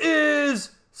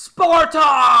is Sparta!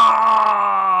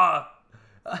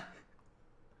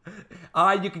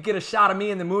 You could get a shot of me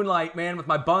in the moonlight, man, with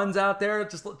my buns out there,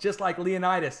 just like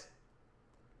Leonidas.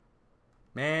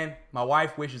 Man, my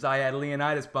wife wishes I had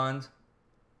Leonidas buns.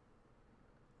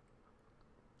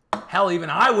 Hell, even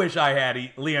I wish I had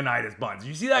Leonidas buns.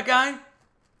 You see that guy?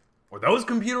 Were those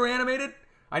computer animated?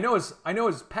 I know his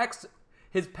pecs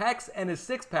and his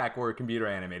six pack were computer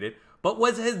animated, but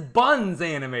was his buns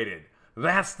animated?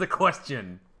 That's the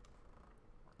question.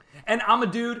 And I'm a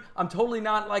dude. I'm totally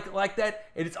not like that.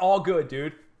 It's all good,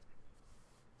 dude.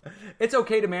 It's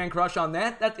okay to man crush on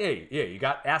that. Hey, you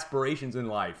got aspirations in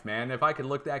life, man. If I could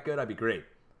look that good, I'd be great.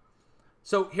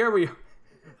 So here we are.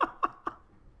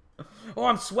 Oh,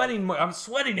 I'm sweating. I'm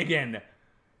sweating again.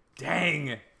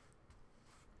 Dang.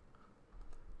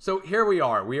 So here we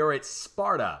are. We are at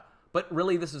Sparta. But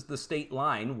really, this is the state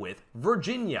line with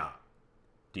Virginia.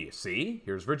 Do you see?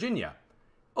 Here's Virginia.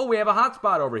 Oh, we have a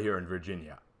hotspot over here in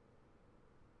Virginia.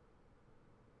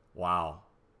 Wow.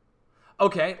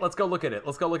 Okay, let's go look at it.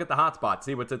 Let's go look at the hotspot.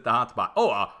 See what's at the hotspot.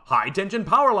 Oh, high-tension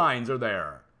power lines are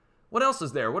there. What else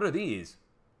is there? What are these?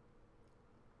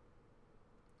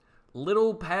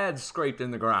 Little pads scraped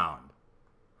in the ground.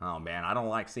 Oh, man, I don't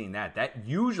like seeing that. That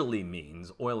usually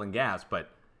means oil and gas, but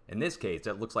in this case,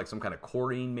 it looks like some kind of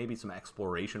coring, maybe some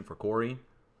exploration for coring.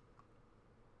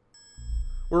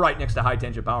 We're right next to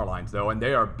high-tension power lines, though, and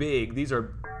they are big. These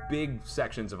are big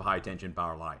sections of high-tension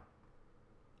power line.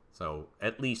 So,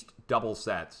 at least double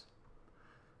sets.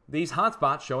 These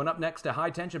hotspots showing up next to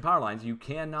high-tension power lines, you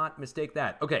cannot mistake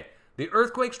that. Okay, the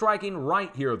earthquake striking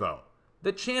right here, though.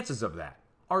 The chances of that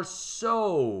are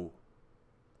so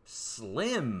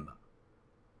slim.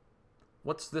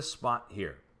 What's this spot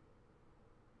here?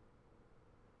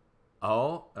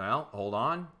 Oh, well, hold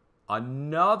on.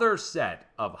 Another set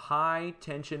of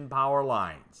high-tension power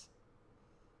lines.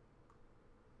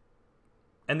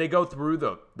 And they go through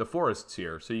the forests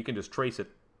here, so you can just trace it.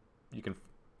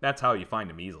 That's how you find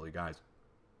them easily, guys.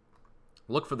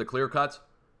 Look for the clear cuts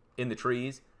in the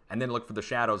trees, and then look for the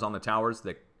shadows on the towers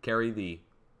that carry the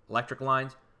electric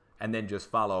lines, and then just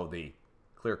follow the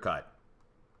clear cut.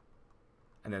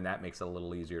 And then that makes it a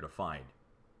little easier to find.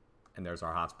 And there's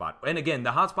our hotspot. And again,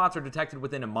 the hotspots are detected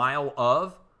within a mile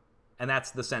of, and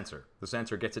that's the sensor. The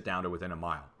sensor gets it down to within a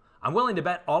mile. I'm willing to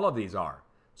bet all of these are.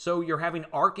 So you're having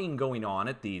arcing going on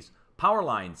at these power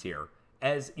lines here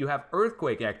as you have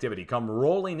earthquake activity come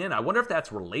rolling in. I wonder if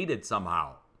that's related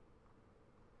somehow.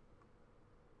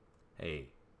 Hey,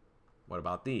 what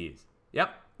about these?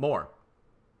 Yep, more.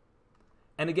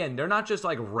 And again, they're not just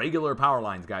like regular power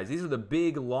lines, guys. These are the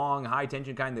big, long,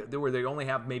 high-tension kind where they only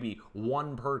have maybe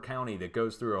one per county that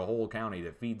goes through a whole county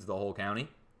that feeds the whole county.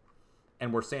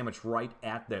 And we're sandwiched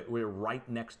we're right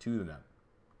next to them.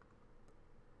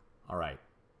 All right.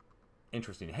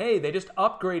 Interesting. Hey, they just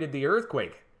upgraded the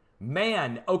earthquake.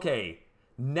 Man, okay.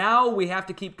 Now we have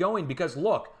to keep going because,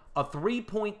 look, a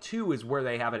 3.2 is where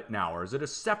they have it now. Or is it a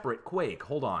separate quake?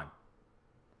 Hold on.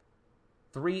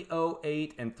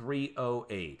 308 and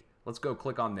 308. Let's go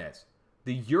click on this.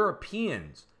 The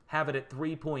Europeans have it at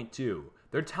 3.2.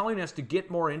 They're telling us to get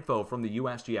more info from the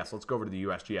USGS. Let's go over to the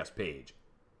USGS page.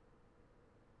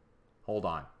 Hold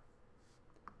on.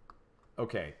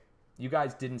 Okay. You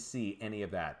guys didn't see any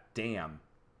of that. Damn.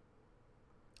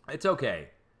 It's okay.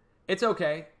 It's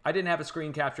okay. I didn't have a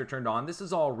screen capture turned on. This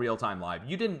is all real-time live.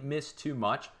 You didn't miss too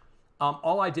much.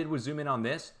 All I did was zoom in on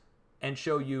this and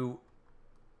show you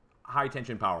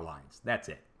high-tension power lines. That's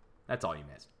it. That's all you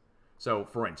missed. So,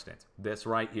 for instance, this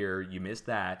right here, you missed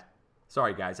that.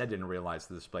 Sorry, guys, I didn't realize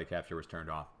the display capture was turned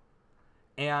off.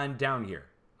 And down here,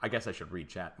 I guess I should read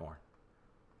chat more.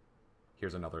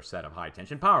 Here's another set of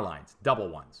high-tension power lines, double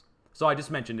ones. So I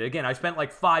just mentioned it. Again, I spent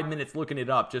like 5 minutes looking it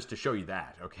up just to show you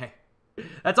that, okay?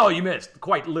 That's all you missed,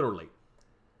 quite literally.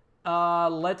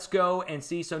 Let's go and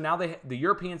see. So now the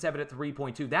Europeans have it at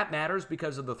 3.2. That matters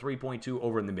because of the 3.2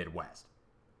 over in the Midwest.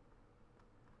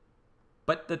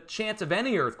 But the chance of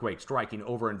any earthquake striking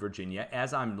over in Virginia,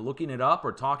 as I'm looking it up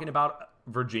or talking about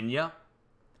Virginia,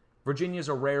 Virginia's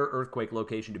a rare earthquake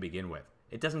location to begin with.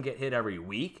 It doesn't get hit every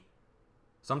week,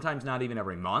 sometimes not even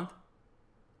every month.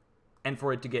 And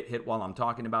for it to get hit while I'm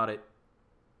talking about it,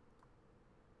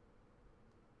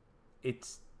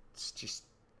 it's just,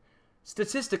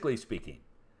 statistically speaking,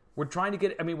 we're trying to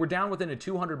get, I mean, we're down within a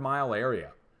 200-mile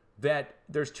area that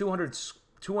there's 200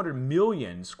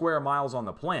 million square miles on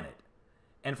the planet.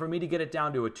 And for me to get it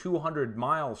down to a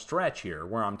 200-mile stretch here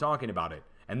where I'm talking about it,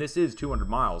 and this is 200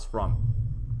 miles from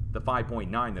the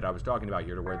 5.9 that I was talking about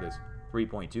here to where this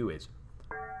 3.2 is,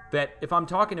 that if I'm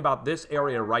talking about this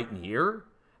area right in here,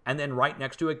 and then right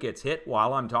next to it gets hit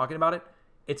while I'm talking about it,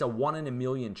 it's a 1 in a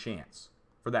million chance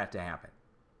for that to happen.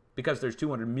 Because there's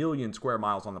 200 million square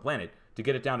miles on the planet. To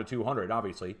get it down to 200,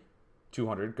 obviously,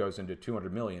 200 goes into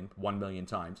 200 million, 1 million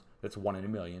times. That's 1 in a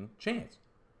million chance.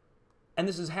 And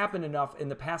this has happened enough in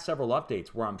the past several updates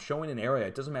where I'm showing an area,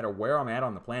 it doesn't matter where I'm at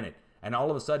on the planet, and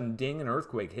all of a sudden, ding, an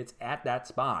earthquake hits at that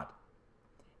spot.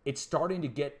 It's starting to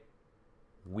get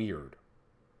weird.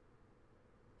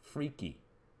 Freaky.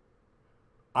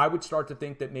 I would start to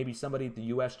think that maybe somebody at the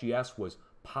USGS was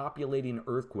populating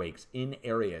earthquakes in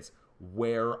areas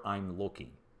where I'm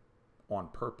looking on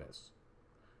purpose.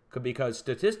 Because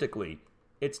statistically,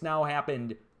 it's now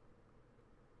happened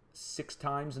 6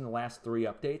 times in the last 3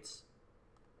 updates.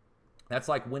 That's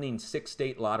like winning 6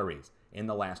 state lotteries in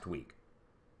the last week.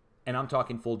 And I'm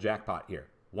talking full jackpot here.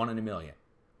 1 in a million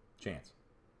chance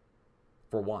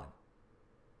for one.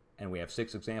 And we have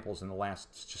 6 examples in the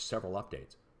last just several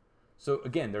updates. So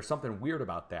again, there's something weird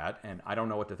about that, and I don't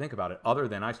know what to think about it other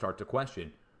than I start to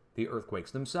question the earthquakes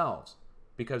themselves.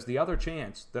 Because the other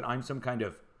chance that I'm some kind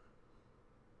of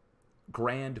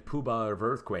grand poobah of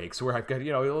earthquakes where I've got,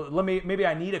 you know, maybe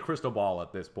I need a crystal ball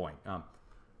at this point.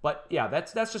 But yeah,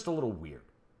 that's just a little weird.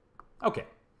 Okay,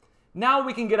 now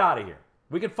we can get out of here.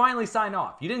 We can finally sign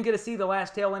off. You didn't get to see the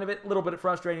last tail end of it. A little bit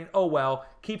frustrating. Oh well,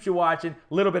 keeps you watching.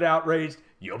 A little bit outraged.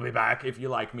 You'll be back if you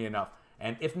like me enough.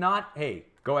 And if not, hey,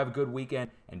 go have a good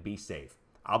weekend and be safe.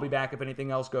 I'll be back if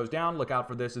anything else goes down. Look out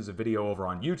for this as a video over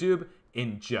on YouTube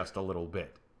in just a little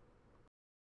bit.